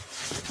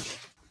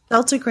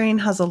 Delta Grain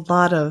has a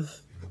lot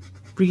of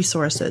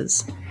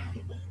resources.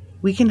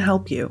 We can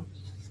help you.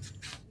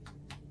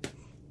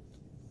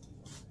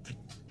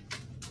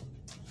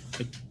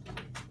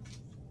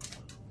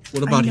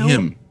 What about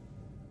him?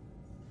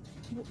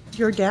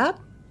 Your dad?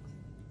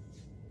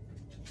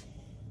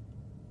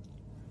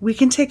 We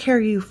can take care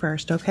of you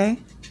first, okay?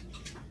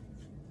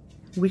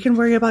 We can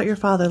worry about your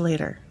father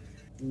later.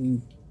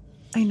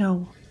 I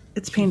know.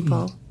 It's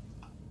painful.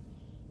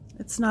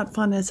 It's not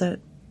fun, is it?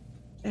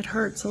 It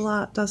hurts a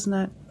lot, doesn't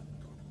it?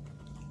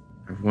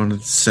 I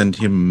wanted to send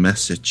him a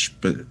message,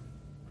 but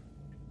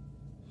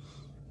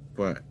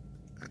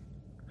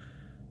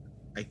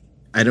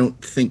I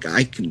don't think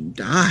I can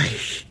die.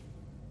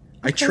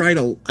 Okay.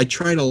 I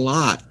tried a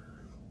lot.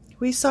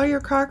 We saw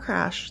your car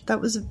crash.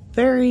 That was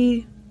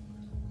very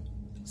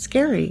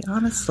scary,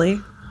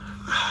 honestly.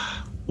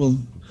 Well,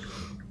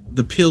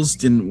 the pills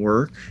didn't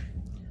work.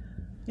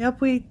 Yep,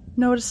 we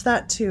noticed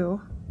that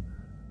too.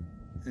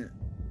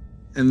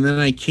 And then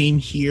I came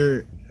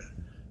here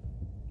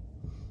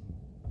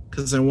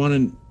because I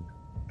want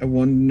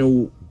to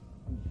know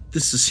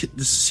this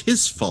is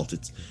his fault.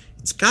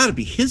 It's got to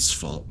be his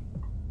fault.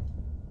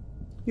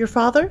 Your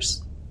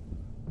father's?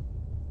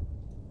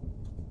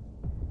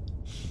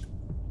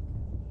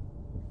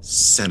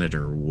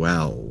 Senator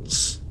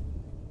Wells.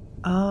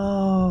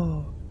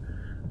 Oh.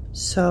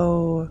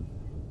 So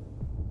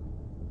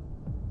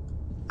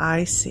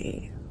I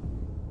see.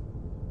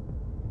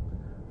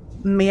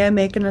 May I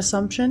make an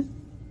assumption?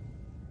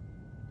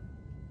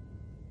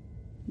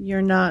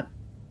 You're not...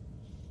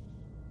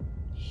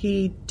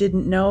 He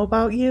didn't know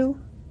about you?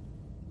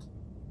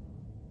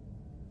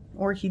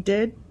 Or he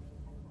did?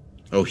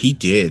 Oh, he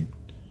did.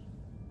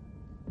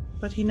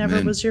 But he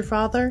never was your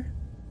father?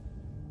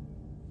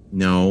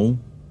 No.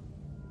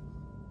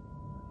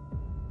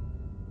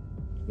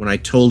 When I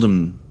told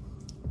him...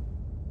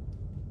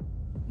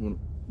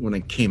 When I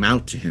came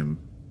out to him,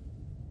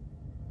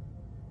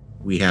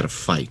 we had a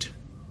fight.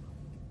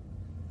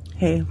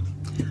 Hey.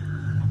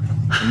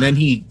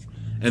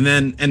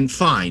 And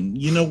fine.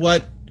 You know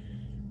what?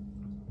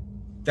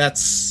 That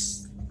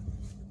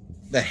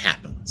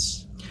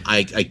happens.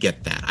 I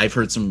get that. I've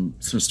heard some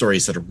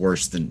stories that are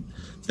worse than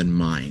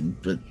mine,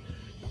 but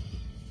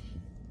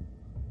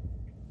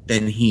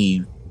then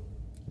he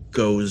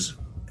goes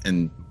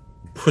and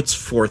puts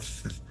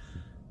forth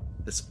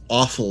this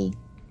awful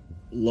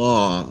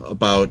law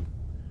about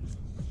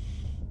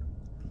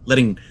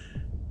letting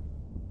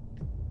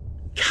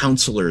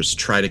counselors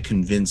try to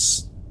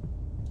convince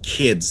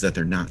kids that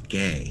they're not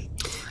gay.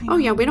 Oh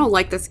yeah, we don't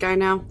like this guy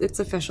now. It's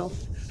official.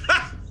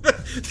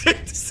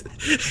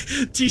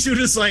 Jisoo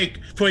just like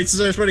points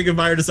a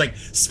fire, just like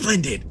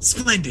splendid.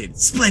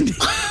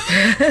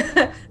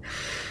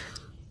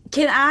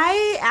 Can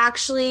I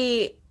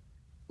actually?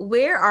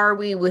 Where are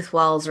we with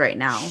Wells right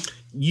now?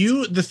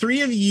 The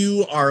three of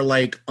you are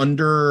like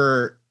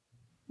under,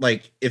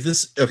 like if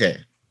this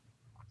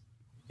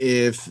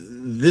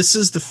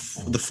is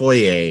the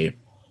foyer,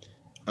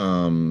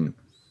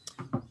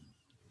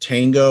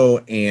 Tango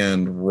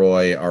and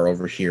Roy are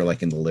over here,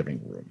 like in the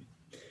living room.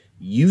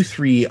 You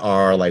three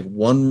are like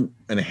one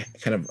and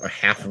kind of a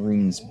half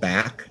rooms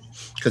back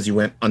because you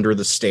went under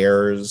the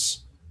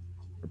stairs,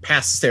 or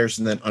past the stairs,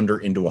 and then under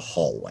into a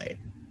hallway.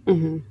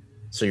 Mm-hmm.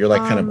 So you're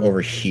like kind of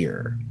over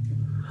here.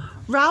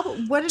 Rob,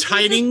 what is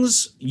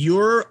Tidings?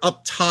 You're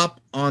up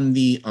top on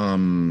the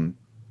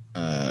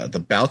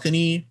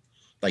balcony.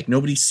 Like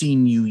nobody's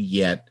seen you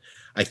yet.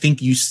 I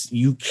think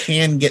you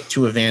can get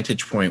to a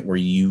vantage point where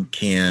you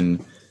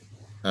can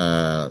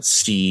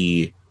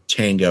see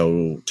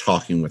Tango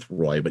talking with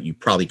Roy, but you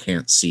probably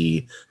can't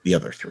see the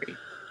other three.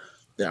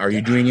 Are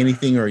you doing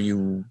anything, or are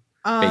you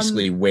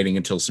basically waiting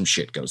until some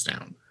shit goes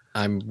down?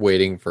 I'm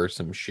waiting for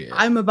some shit.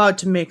 I'm about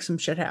to make some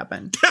shit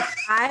happen.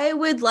 I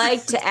would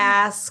like to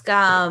ask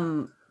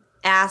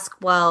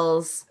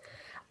Wells.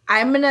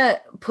 I'm gonna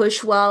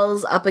push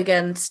Wells up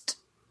against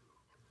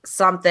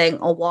something,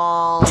 a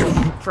wall,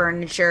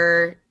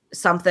 furniture,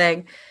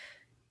 something.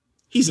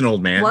 He's an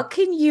old man. What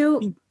can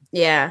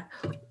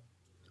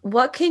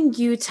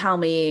you tell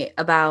me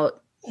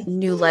about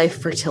New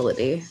Life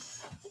Fertility?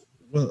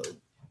 Well,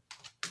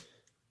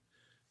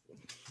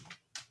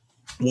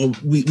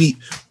 we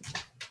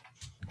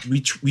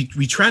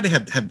tried to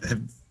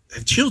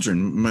have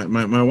children,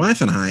 my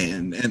wife and I,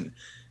 and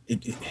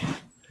it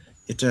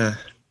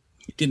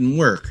didn't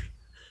work.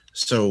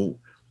 So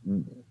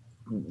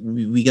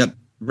we got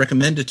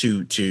recommended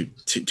to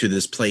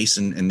this place,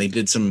 and they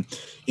did some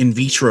in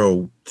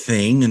vitro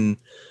thing, and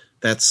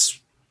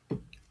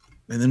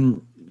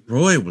then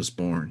Roy was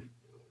born.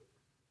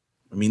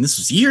 I mean, this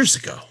was years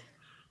ago.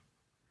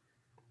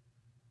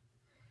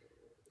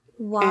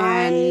 Why?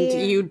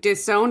 And you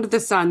disowned the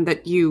son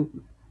that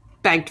you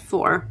begged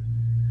for.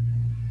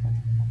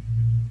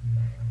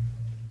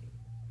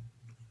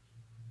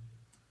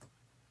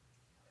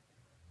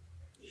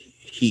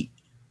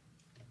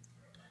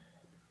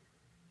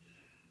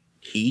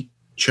 He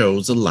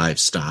chose a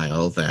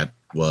lifestyle that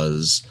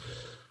was...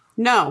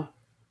 No,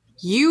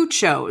 you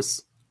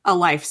chose a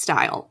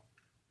lifestyle.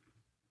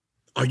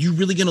 Are you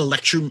really going to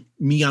lecture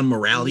me on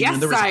morality?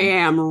 Yes, I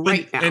am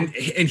right now. And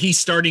he's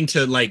starting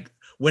to, like,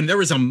 when there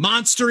was a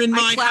monster in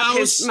my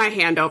house... my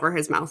hand over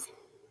his mouth.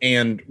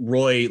 And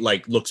Roy,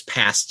 like, looks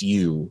past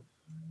you,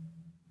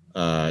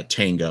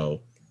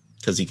 Tango,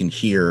 because he can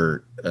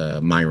hear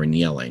Myron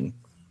yelling.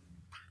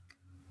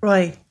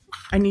 Roy,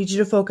 I need you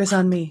to focus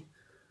on me.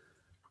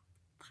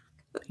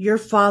 Your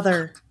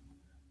father.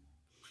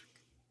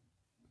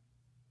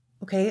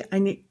 Okay, I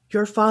need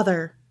your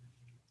father.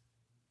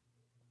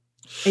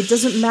 It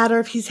doesn't matter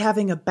if he's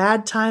having a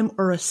bad time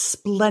or a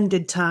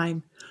splendid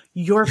time.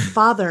 Your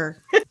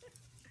father.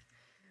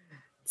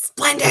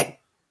 Splendid.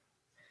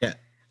 Yeah.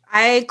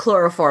 I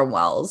chloroform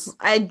Wells.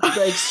 I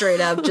like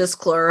straight up just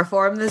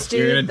chloroform this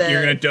dude.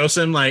 You're gonna dose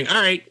him like,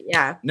 all right.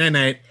 Yeah.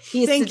 Night.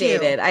 He's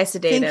sedated. I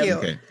sedate him.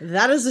 Okay.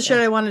 That is the shit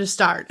I wanted to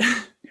start.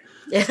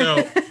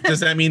 So does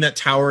that mean that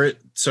Tower?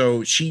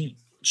 So she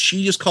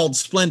just called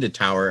Splendid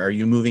Tower. Are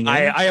you moving in?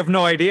 I have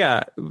no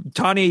idea.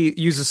 Tawny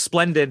uses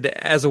Splendid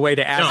as a way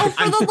to ask. Oh,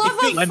 for the love of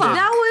fuck.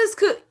 That was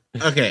good.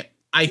 Okay.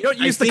 You don't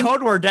use the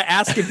code word to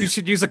ask if you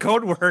should use a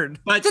code word.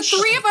 But the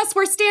three of us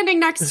were standing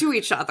next to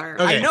each other.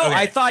 Okay, I know.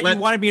 I thought you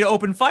wanted me to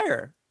open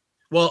fire.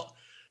 Well,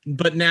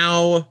 but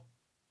now,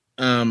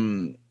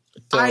 I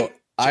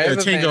have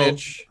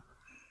advantage.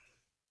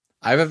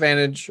 I have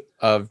advantage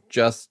of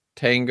just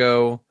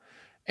Tango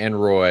and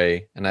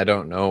Roy, and I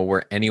don't know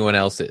where anyone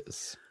else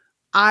is.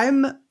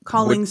 I'm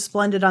calling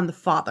Splendid on the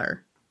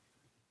father.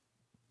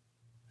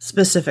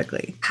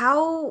 Specifically.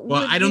 How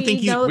would I don't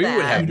think we know we that?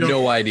 would have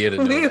no idea to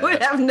know We that.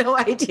 would have no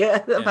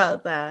idea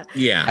about that.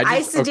 Yeah.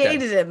 I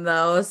sedated him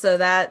though, so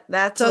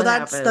that's what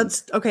happened.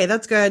 That's okay,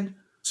 that's good.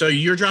 So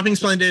you're dropping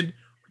Splendid,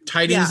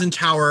 Tidings and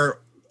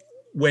Tower.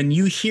 When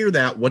you hear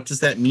that, what does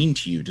that mean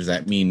to you? Does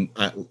that mean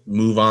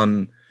move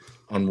on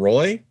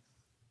Roy?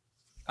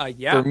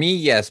 Yeah. For me,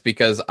 yes,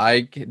 because I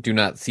do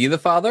not see the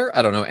father.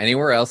 I don't know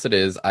anywhere else it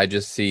is. I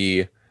just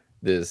see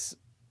this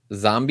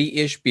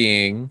zombie-ish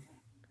being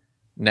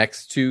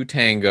next to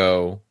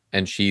Tango,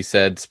 and she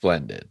said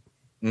Splendid.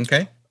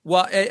 Okay.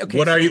 Well, okay.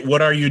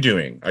 What are you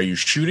doing? Are you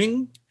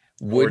shooting?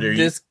 Would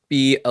this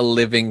be a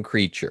living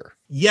creature?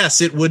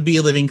 Yes, it would be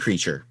a living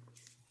creature.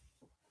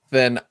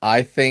 Then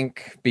I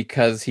think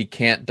because he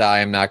can't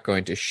die, I'm not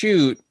going to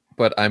shoot,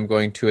 but I'm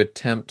going to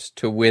attempt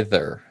to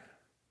wither.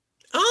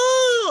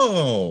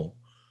 Oh.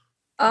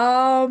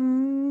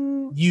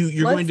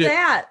 You're what's going to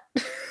that?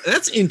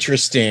 That's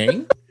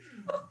interesting.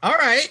 All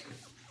right.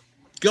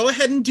 Go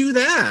ahead and do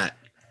that.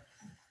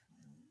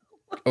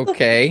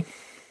 Okay.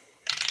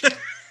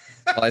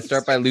 Well, I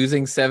start by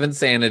losing 7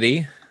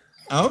 sanity.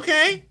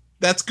 Okay.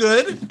 That's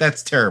good.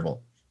 That's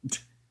terrible.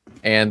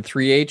 And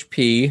 3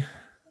 HP.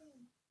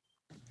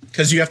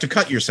 Because you have to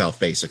cut yourself,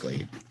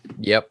 basically.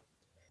 Yep.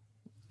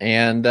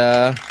 And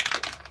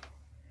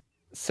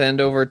send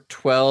over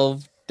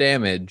 12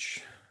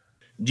 damage.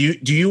 Do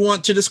you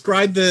want to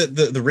describe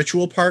the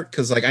ritual part?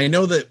 Because like I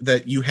know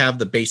that you have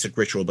the basic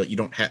ritual, but you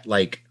don't have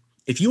like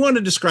if you want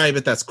to describe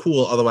it, that's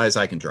cool. Otherwise,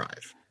 I can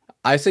drive.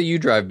 I say you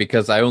drive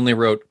because I only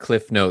wrote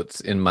cliff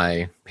notes in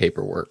my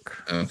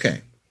paperwork.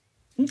 Okay.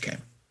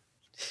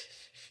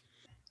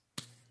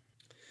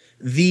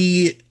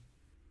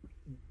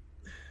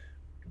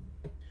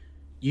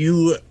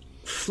 You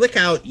flick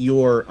out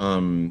your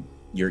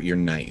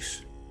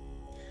knife,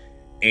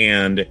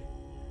 and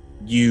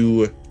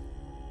you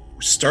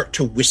start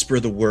to whisper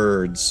the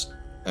words,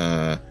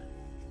 Yitha,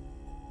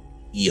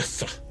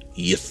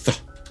 Yitha,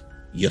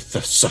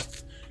 Yitha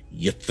Suth,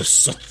 Yitha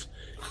Suth,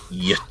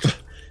 Yitha,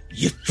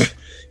 Yitha,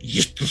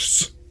 Yitha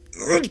Suth.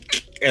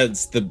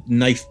 As the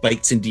knife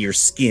bites into your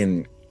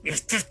skin.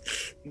 Yitha,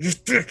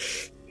 Yitha,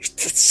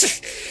 Yitha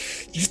Suth,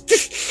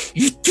 Yitha,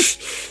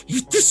 Yitha,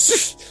 Yitha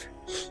Suth.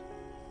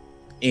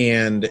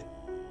 And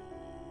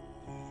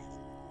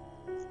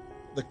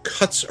the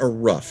cuts are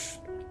rough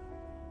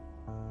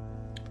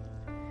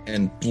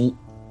and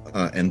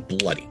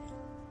bloody,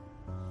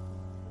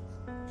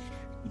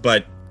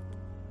 but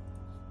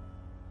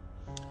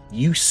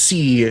you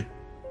see,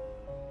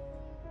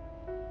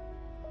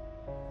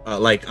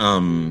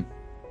 Tango.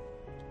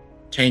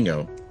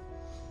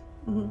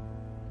 Mm-hmm.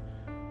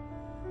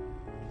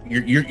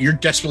 You're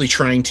desperately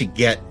trying to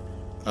get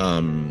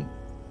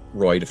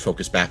Roy to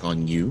focus back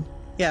on you.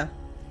 Yeah.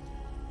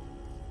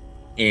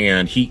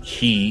 And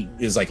he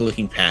is like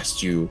looking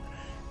past you,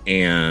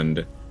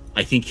 and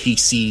I think he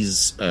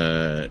sees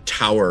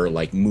Tower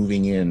like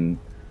moving in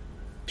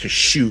to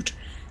shoot,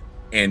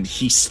 and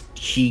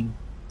he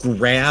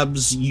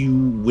grabs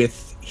you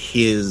with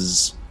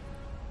his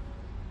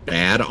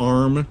bad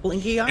arm,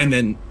 blinky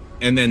arm,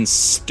 and then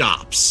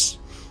stops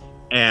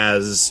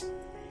as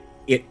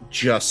it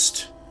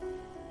just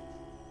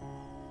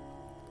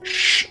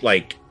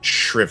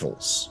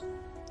shrivels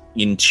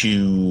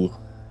into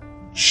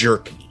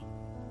jerky,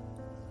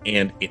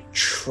 and it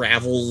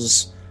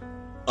travels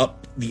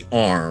up the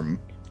arm,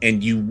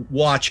 and you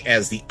watch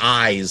as the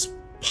eyes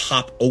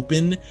pop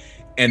open,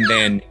 and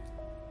then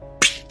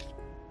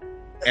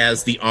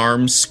as the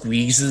arm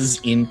squeezes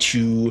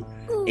into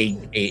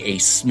a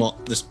small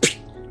this,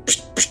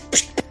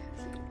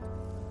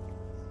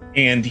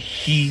 and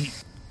he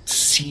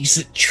sees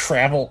it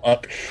travel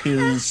up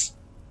his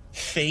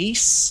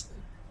face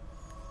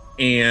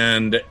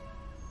and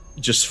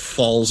just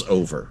falls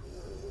over.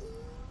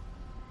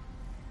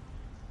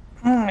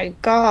 Oh my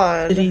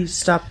god. Did he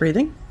stop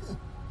breathing?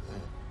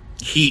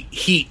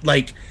 He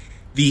like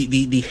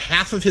the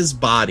half of his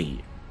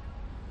body,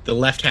 the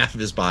left half of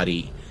his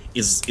body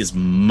is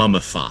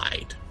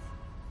mummified.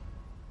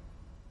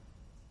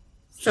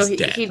 So He's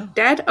dead. he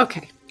dead?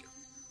 Okay.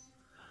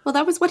 Well,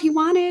 that was what he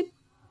wanted,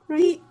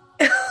 right?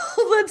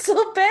 That's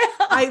so bad.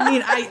 I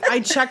mean, I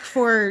check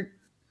for.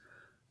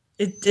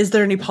 Is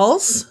there any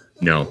pulse?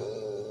 No.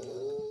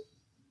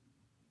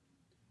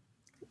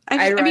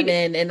 I run mean,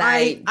 in and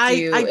I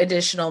do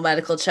additional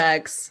medical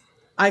checks.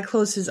 I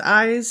close his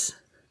eyes.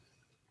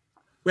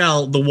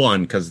 Well, the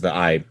one, because the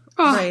eye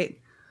Right.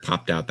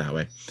 popped out that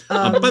way.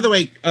 By the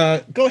way,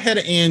 go ahead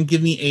and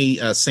give me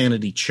a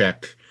sanity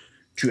check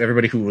to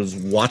everybody who was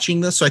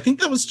watching this. So I think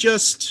that was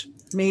just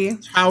Me.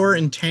 Tower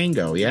and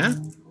Tango, yeah?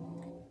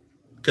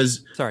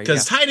 Because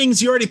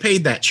Tidings, you already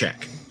paid that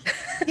check.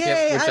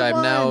 Yay, which I I'm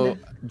won. now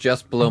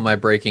just below my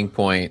breaking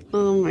point.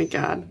 Oh my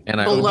god.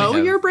 And I Below only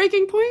have- your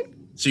breaking point?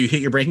 So you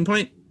hit your breaking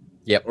point?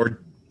 Yep.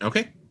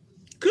 Okay.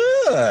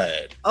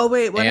 Good. Oh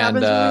wait, what And,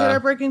 happens when we hit our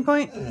breaking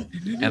point?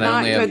 And I Not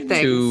only have good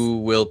things. 2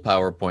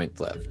 willpower points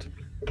left.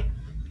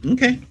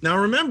 Okay. Now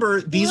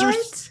remember, these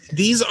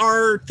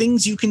are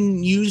things you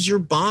can use your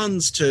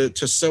bonds to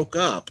soak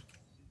up.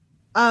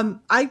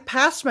 I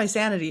passed my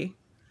sanity,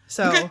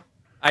 so Okay.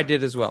 I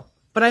did as well.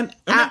 but I'm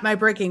at my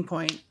breaking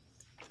point.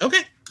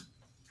 Okay.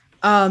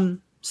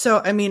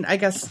 So I mean, I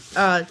guess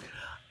I'm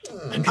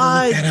gonna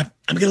look that up.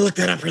 I'm gonna look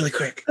that up really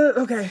quick.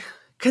 okay,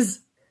 because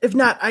if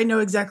not, I know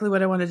exactly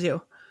what I want to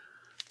do.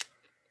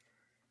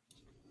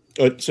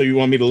 So you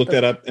want me to look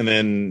that up, and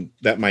then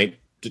that might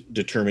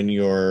determine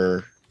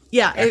your...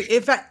 Yeah,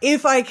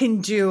 if I can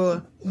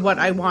do what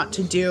I want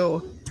to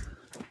do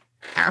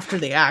after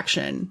the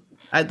action,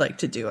 I'd like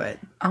to do it.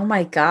 Oh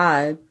my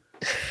god.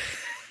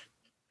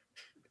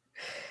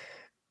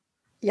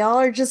 Y'all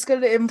are just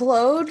gonna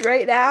implode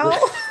right now?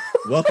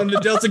 Welcome to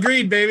Delta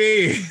Green,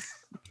 baby.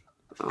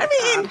 I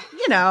mean,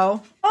 you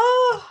know,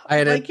 I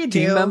had Like a you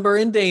team do. member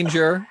in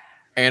danger,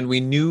 and we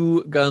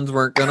knew guns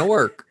weren't going to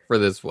work for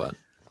this one.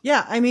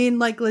 yeah, I mean,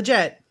 like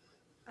legit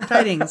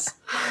tidings.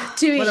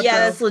 What a pro.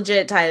 That's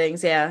legit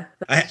tidings, yeah.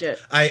 That's legit.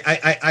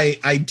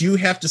 I do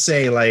have to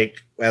say, like,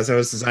 as I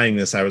was designing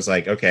this, I was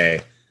like,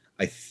 okay,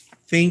 I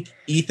think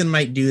Ethan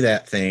might do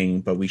that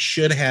thing, but we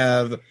should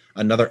have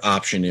another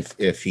option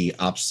if he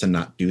opts to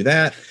not do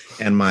that.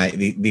 And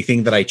the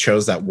thing that I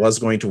chose that was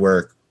going to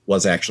work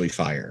was actually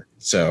fire.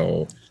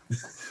 So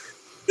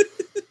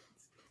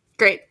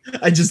Great.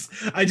 I just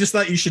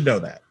thought you should know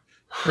that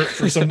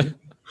for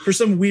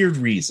some weird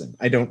reason.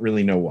 I don't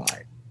really know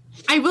why.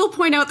 I will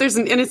point out there's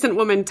an innocent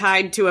woman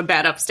tied to a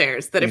bed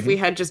upstairs that if we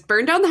had just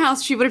burned down the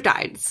house, she would have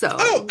died. So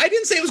Oh, I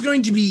didn't say it was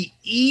going to be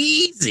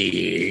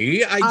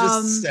easy. I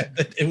just said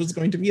that it was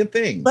going to be a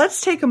thing.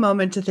 Let's take a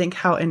moment to think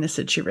how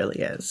innocent she really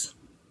is.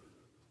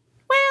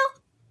 well,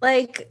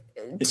 Like,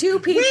 two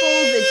people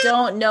that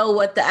don't know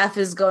what the F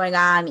is going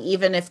on,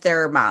 even if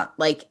they're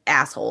like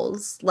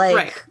assholes. Like,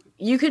 Right.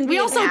 you can be We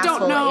an also don't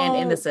asshole know- and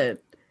innocent.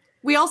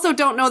 we also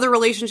don't know the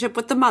relationship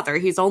with the mother.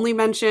 He's only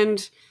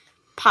mentioned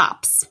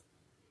Pops.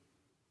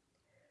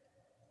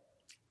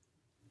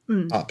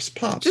 Pops.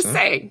 Just huh?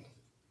 saying.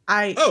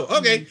 Oh,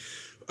 okay.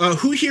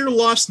 Who here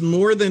lost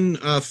more than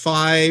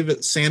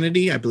 5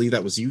 sanity? I believe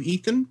that was you,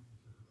 Ethan.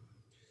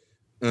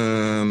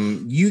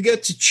 You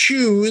get to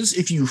choose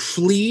if you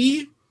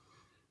flee,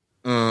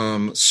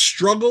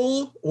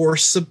 struggle, or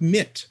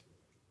submit.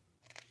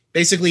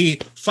 Basically,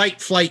 fight,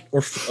 flight,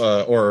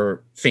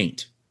 or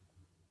faint.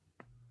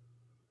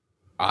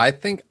 I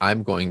think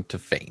I'm going to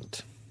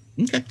faint.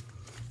 Okay,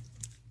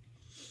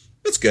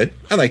 that's good.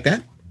 I like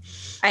that.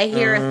 I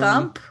hear a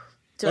thump.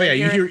 Do I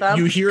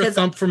you hear a 'Cause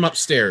thump from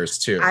upstairs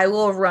too. I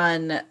will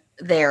run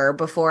there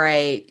before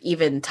I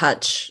even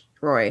touch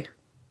Roy.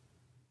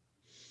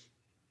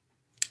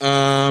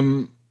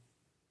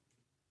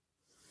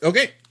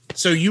 Okay,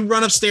 so you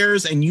run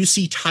upstairs and you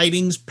see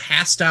Tidings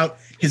passed out.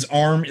 His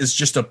arm is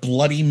just a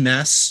bloody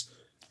mess,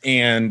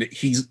 and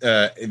he's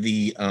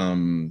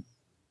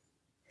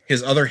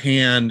his other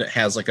hand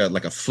has like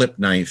a flip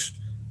knife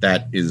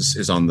that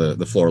is on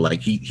the floor.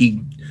 Like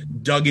he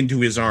dug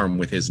into his arm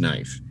with his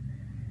knife.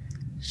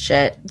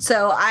 Shit.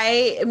 So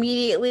I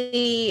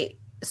immediately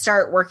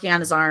start working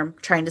on his arm,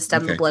 trying to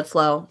stem the blood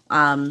flow.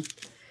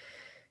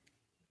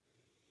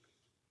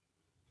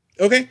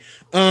 Okay.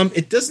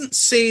 It doesn't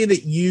say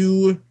that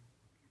you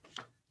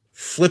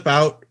flip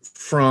out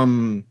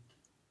from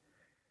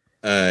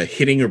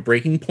hitting your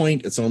breaking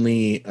point. It's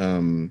only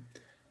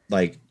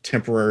like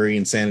temporary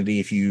insanity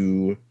if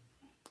you.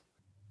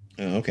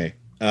 Okay.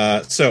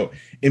 So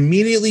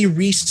immediately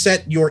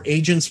reset your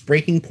agent's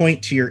breaking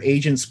point to your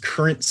agent's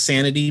current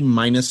sanity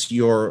minus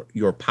your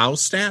POW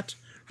stat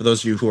for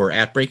those of you who are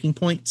at breaking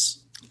points.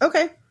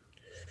 Okay.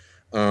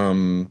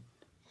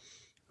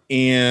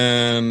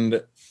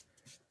 And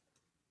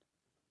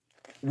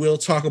we'll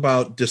talk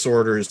about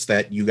disorders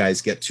that you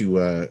guys get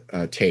to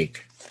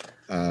take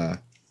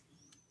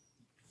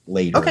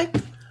later. Okay.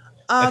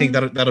 I think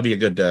that'll be a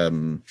good.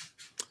 Then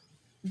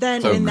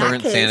So in that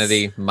current case,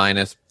 sanity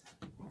minus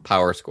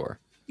power score.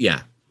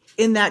 Yeah.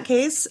 in that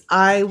case,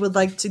 I would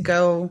like to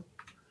go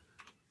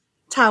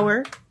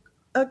tower.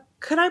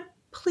 Could I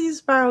please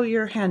borrow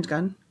your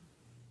handgun?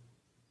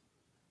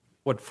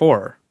 What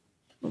for?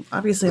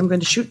 Obviously, I'm going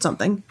to shoot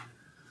something.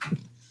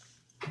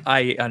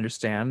 I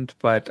understand,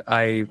 but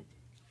I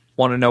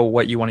want to know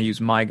what you want to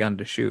use my gun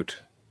to shoot.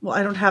 Well,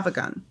 I don't have a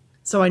gun,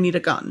 so I need a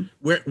gun.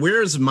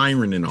 Where is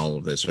Myron in all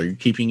of this? Are you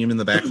keeping him in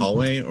the back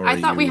hallway? Or I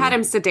thought we had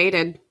him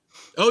sedated.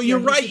 Oh, you're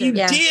right. You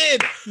Yeah.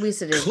 did. We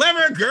sedated.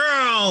 Clever girl.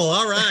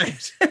 All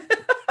right.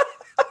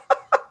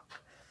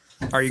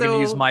 Are you So, going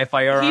to use my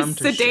firearm He's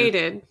to shoot?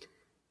 sedated.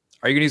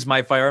 Are you going to use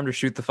my firearm to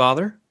shoot the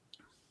father?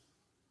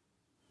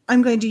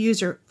 I'm going to use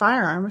your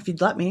firearm if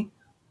you'd let me.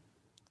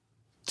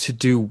 To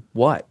do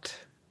what?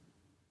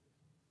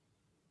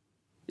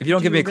 If you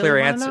don't Do give me a you clear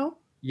really wanna answer, know?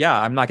 yeah,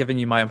 I'm not giving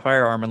you my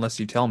firearm unless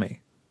you tell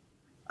me.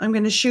 I'm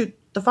going to shoot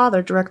the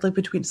father directly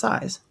between his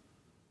eyes.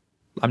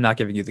 I'm not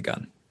giving you the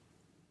gun.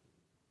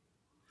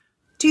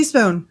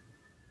 Teaspoon.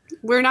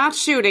 We're not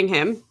shooting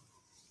him.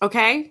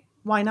 Okay?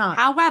 Why not?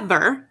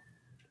 However,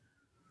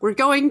 we're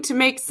going to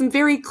make some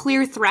very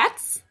clear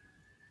threats.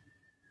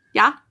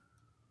 Yeah?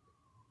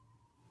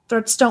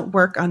 Threats don't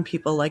work on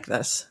people like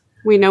this.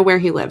 We know where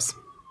he lives.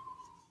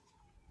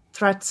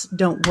 Threats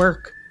don't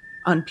work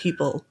on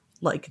people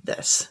like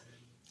this.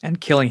 And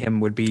killing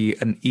him would be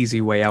an easy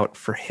way out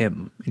for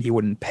him, and he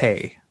wouldn't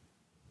pay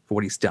for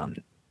what he's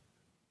done.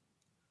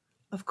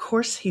 Of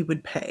course he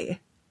would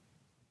pay.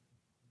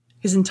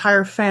 His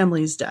entire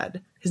family's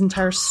dead. His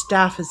entire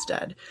staff is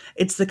dead.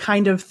 It's the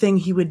kind of thing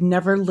he would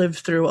never live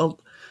through.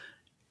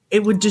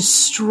 It would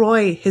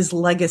destroy his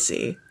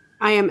legacy.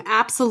 I am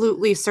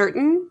absolutely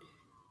certain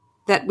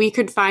that we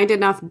could find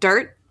enough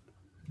dirt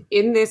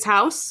in this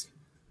house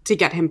to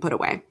get him put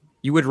away.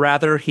 You would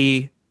rather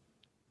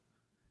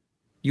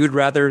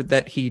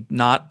that he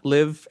not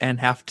live and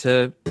have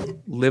to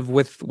live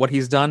with what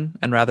he's done,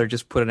 and rather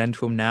just put an end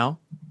to him now?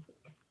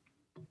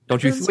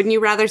 Don't you? Wouldn't you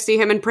rather see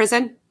him in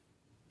prison?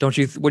 Don't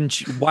you?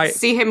 Wouldn't you? Why?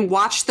 See him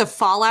watch the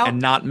fallout?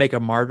 And not make a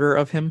martyr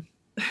of him?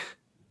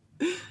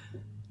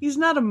 He's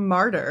not a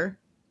martyr.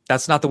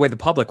 That's not the way the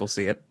public will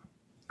see it.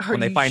 Are When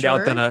they you find sure?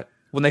 out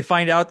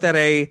that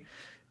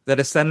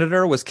a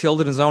senator was killed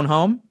in his own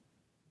home,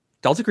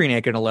 Delta Green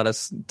ain't going to let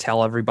us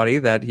tell everybody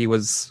that he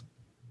was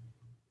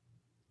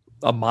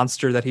a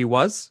monster that he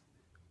was.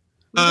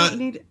 We don't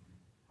need...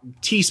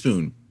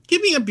 Teaspoon.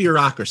 Give me a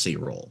bureaucracy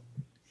roll.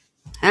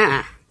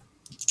 I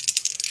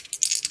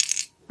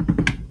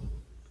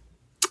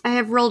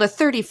have rolled a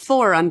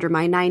 34 under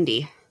my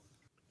 90.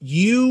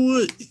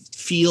 You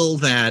feel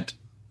that.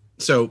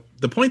 So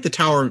the point the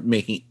tower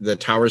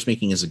is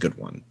making is a good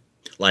one.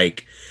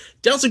 Like,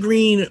 Delta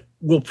Green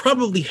will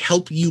probably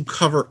help you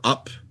cover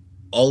up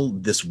all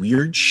this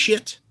weird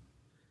shit,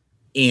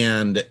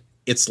 and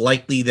it's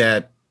likely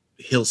that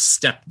he'll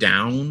step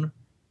down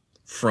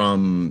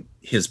from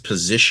his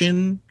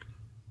position.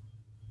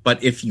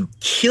 But if you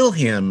kill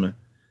him,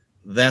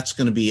 that's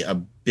going to be a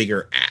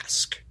bigger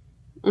ask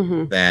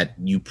that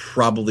you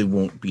probably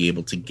won't be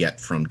able to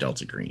get from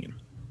Delta Green.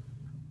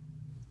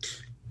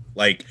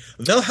 Like,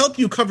 they'll help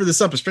you cover this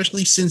up,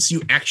 especially since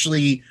you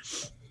actually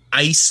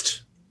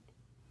iced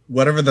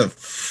whatever the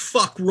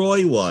fuck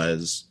Roy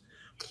was.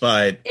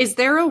 But is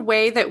there a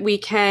way that we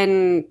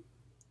can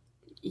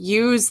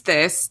use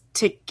this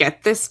to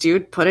get this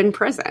dude put in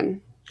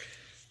prison?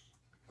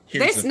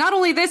 Not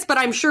only this, but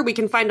I'm sure we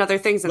can find other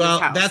things in this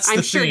house.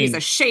 I'm sure he's a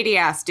shady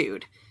ass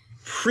dude.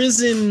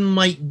 Prison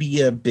might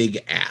be a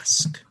big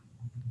ask.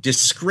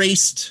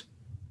 Disgraced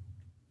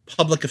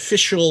public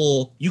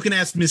official. You can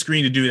ask Miss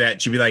Green to do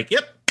that. She'd be like,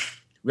 "Yep,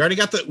 we already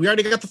got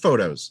the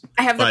photos."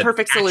 I have the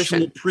perfect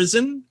solution.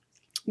 Prison.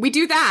 We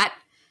do that,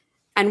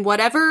 and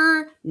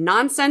whatever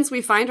nonsense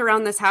we find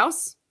around this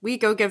house, we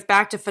go give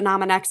back to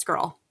Phenomenon X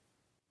Girl.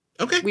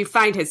 Okay. We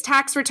find his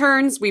tax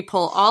returns. We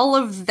pull all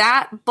of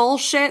that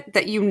bullshit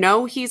that you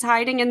know he's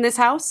hiding in this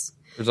house.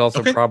 There's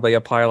also probably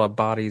a pile of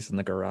bodies in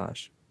the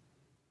garage.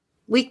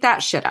 Leak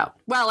that shit out.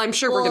 Well, I'm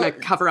sure we're going to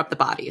cover up the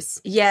bodies.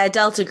 Yeah,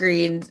 Delta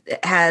Green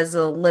has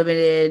a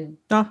limited.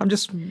 No, I'm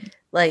just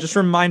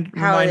reminding.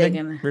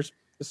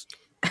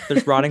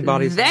 There's rotting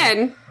bodies.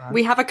 Then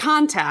we have a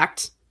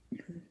contact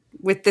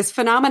with this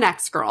Phenomenon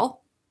X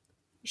girl.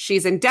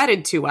 She's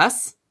indebted to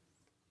us.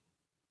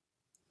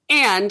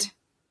 And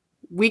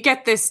we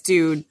get this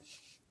dude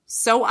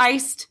so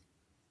iced,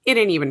 it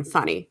ain't even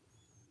funny.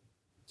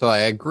 So I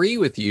agree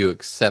with you,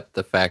 except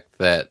the fact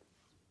that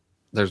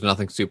there's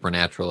nothing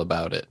supernatural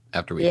about it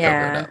after we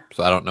cover it up.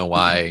 So I don't know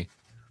why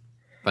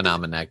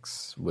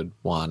Phenomenex would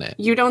want it.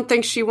 You don't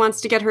think she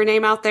wants to get her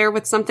name out there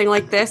with something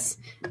like this?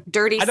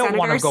 Dirty I don't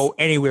want to senators? go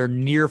anywhere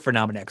near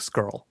Phenomenex,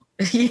 girl.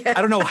 Yeah.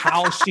 I don't know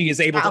how she is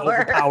able to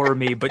overpower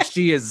me, but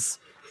she is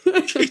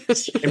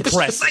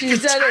impressive.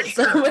 She's done it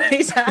so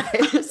many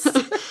times.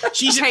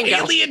 She's an Tango.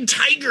 alien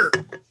tiger.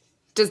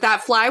 Does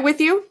that fly with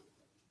you?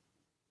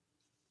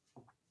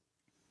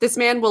 This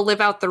man will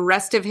live out the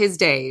rest of his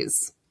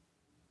days,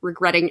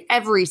 regretting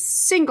every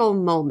single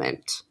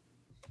moment.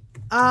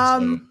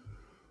 I'm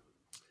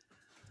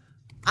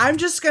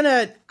just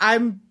gonna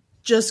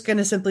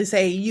simply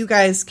say you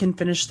guys can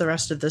finish the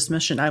rest of this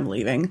mission. I'm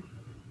leaving.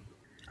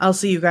 I'll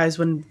see you guys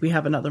when we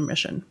have another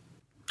mission.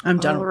 I'm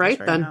done All with right,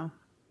 this then. now.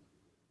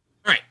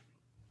 All right.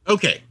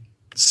 Okay.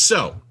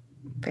 So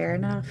Fair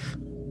enough.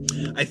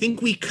 I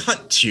think we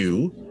cut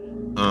to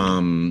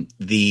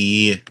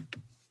the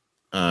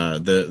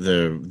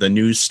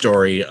news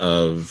story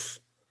of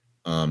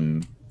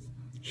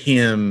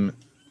him.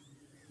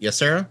 Yes,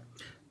 Sarah?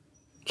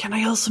 Can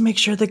I also make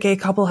sure the gay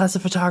couple has a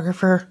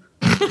photographer?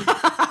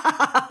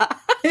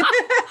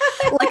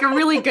 Like a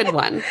really good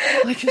one.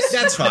 Like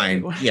That's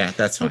fine. Yeah,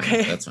 that's fine.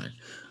 Okay. That's fine.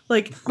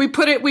 Like We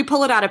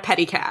pull it out of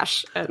petty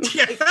cash. And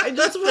I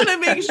just want to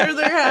make sure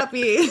they're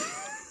happy.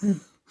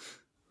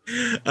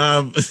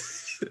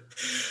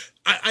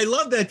 I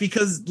love that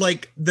because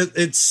like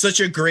it's such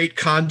a great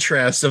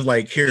contrast of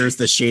like here's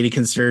the shady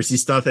conspiracy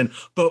stuff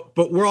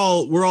but we're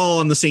all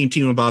on the same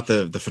team about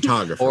the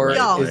photographer. Or right?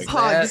 Y'all, is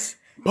pugs.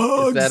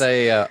 Is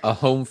that a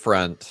home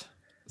front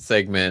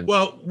segment?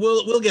 Well,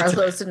 we'll get to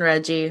Carlos that. and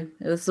Reggie.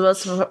 It was the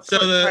most important So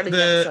part of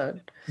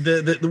the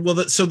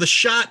episode. So the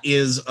shot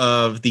is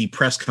of the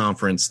press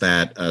conference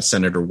that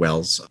Senator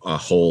Wells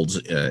holds.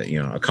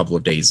 A couple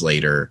of days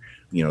later.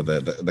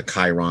 The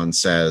Chiron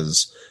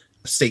says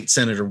State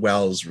Senator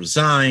Wells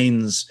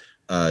resigns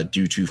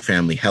due to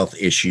family health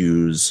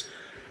issues,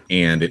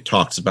 and it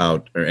talks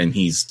about, and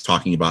he's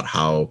talking about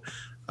how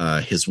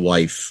his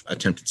wife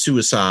attempted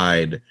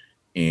suicide,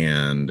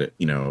 and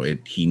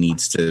he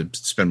needs to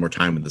spend more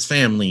time with his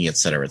family, et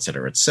cetera, et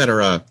cetera, et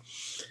cetera.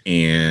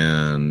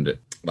 And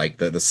like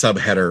the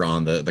subheader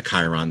on the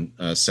Chiron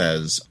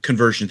says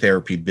conversion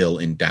therapy bill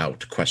in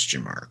doubt ?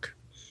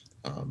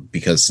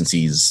 Because since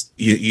he's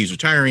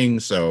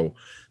retiring, so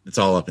it's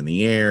all up in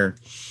the air.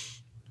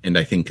 And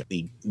I think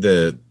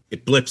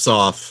it blips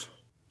off,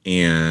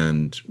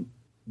 and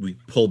we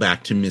pull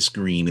back to Miss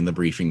Green in the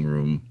briefing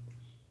room.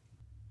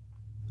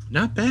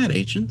 Not bad,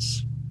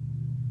 agents.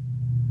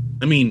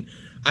 I mean,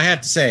 I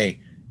have to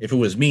say, if it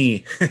was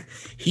me,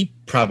 he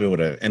probably would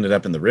have ended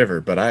up in the river.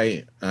 But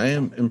I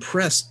am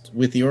impressed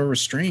with your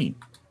restraint.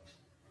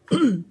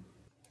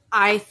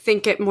 I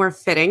think it more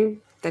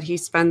fitting that he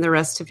spend the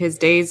rest of his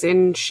days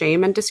in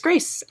shame and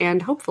disgrace.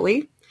 And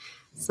hopefully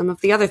some of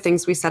the other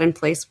things we set in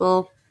place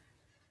will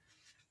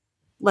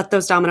let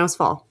those dominoes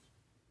fall.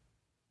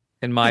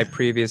 In my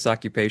previous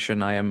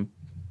occupation, I am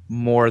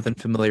more than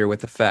familiar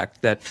with the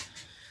fact that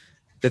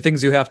the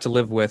things you have to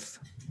live with,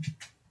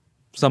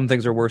 some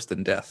things are worse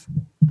than death.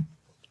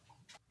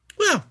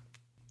 Well,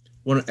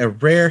 a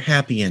rare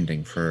happy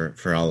ending for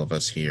all of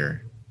us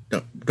here.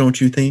 Don't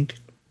you think?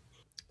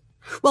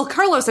 Well,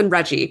 Carlos and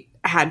Reggie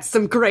had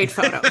some great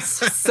photos,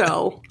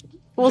 so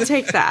we'll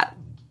take that.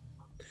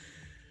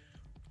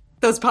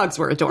 Those pugs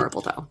were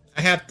adorable, though.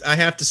 I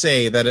have to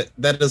say that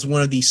that is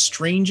one of the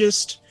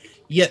strangest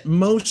yet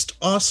most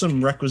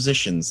awesome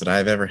requisitions that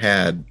I've ever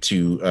had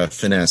to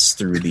finesse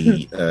through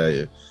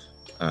the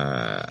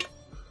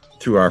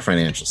through our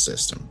financial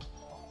system.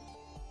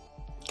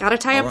 Gotta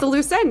tie up the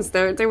loose ends.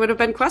 There would have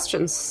been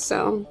questions,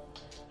 so.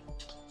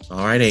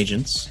 All right,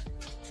 agents.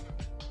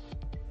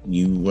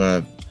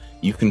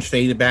 You can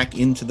fade it back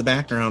into the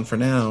background for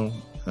now.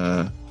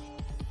 I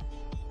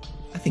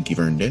think you've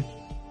earned it.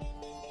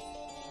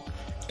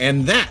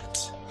 And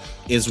that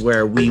is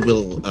where we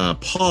will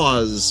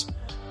pause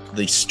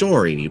the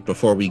story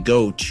before we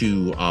go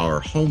to our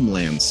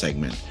homeland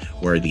segment,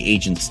 where the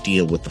agents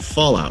deal with the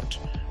fallout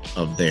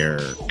of their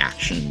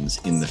actions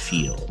in the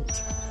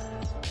field.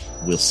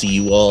 We'll see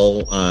you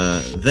all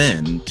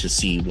then to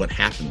see what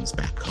happens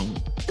back home.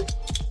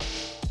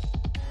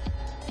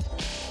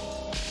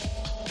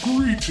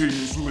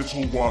 Greetings,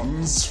 little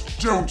ones.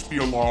 Don't be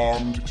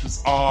alarmed. It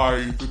is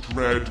I, the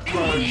dread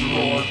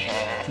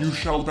Grandlord. You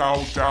shall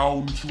bow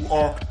down to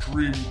Arc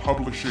Dream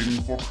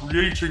Publishing for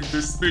creating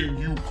this thing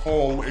you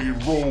call a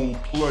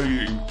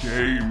role-playing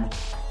game.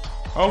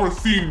 Our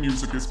theme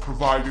music is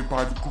provided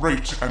by the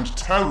great and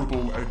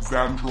terrible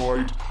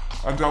Exandroid,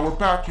 and our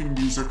backing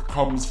music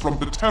comes from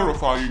the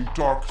terrifying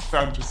Dark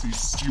Fantasy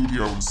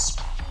Studios.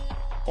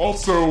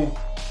 Also,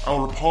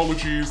 our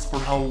apologies for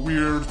how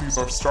weird these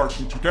are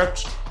starting to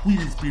get.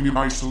 We've been in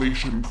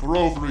isolation for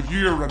over a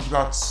year, and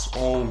that's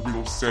all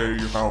we'll say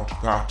about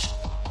that.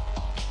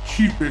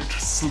 Keep it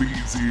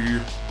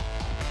sleazy.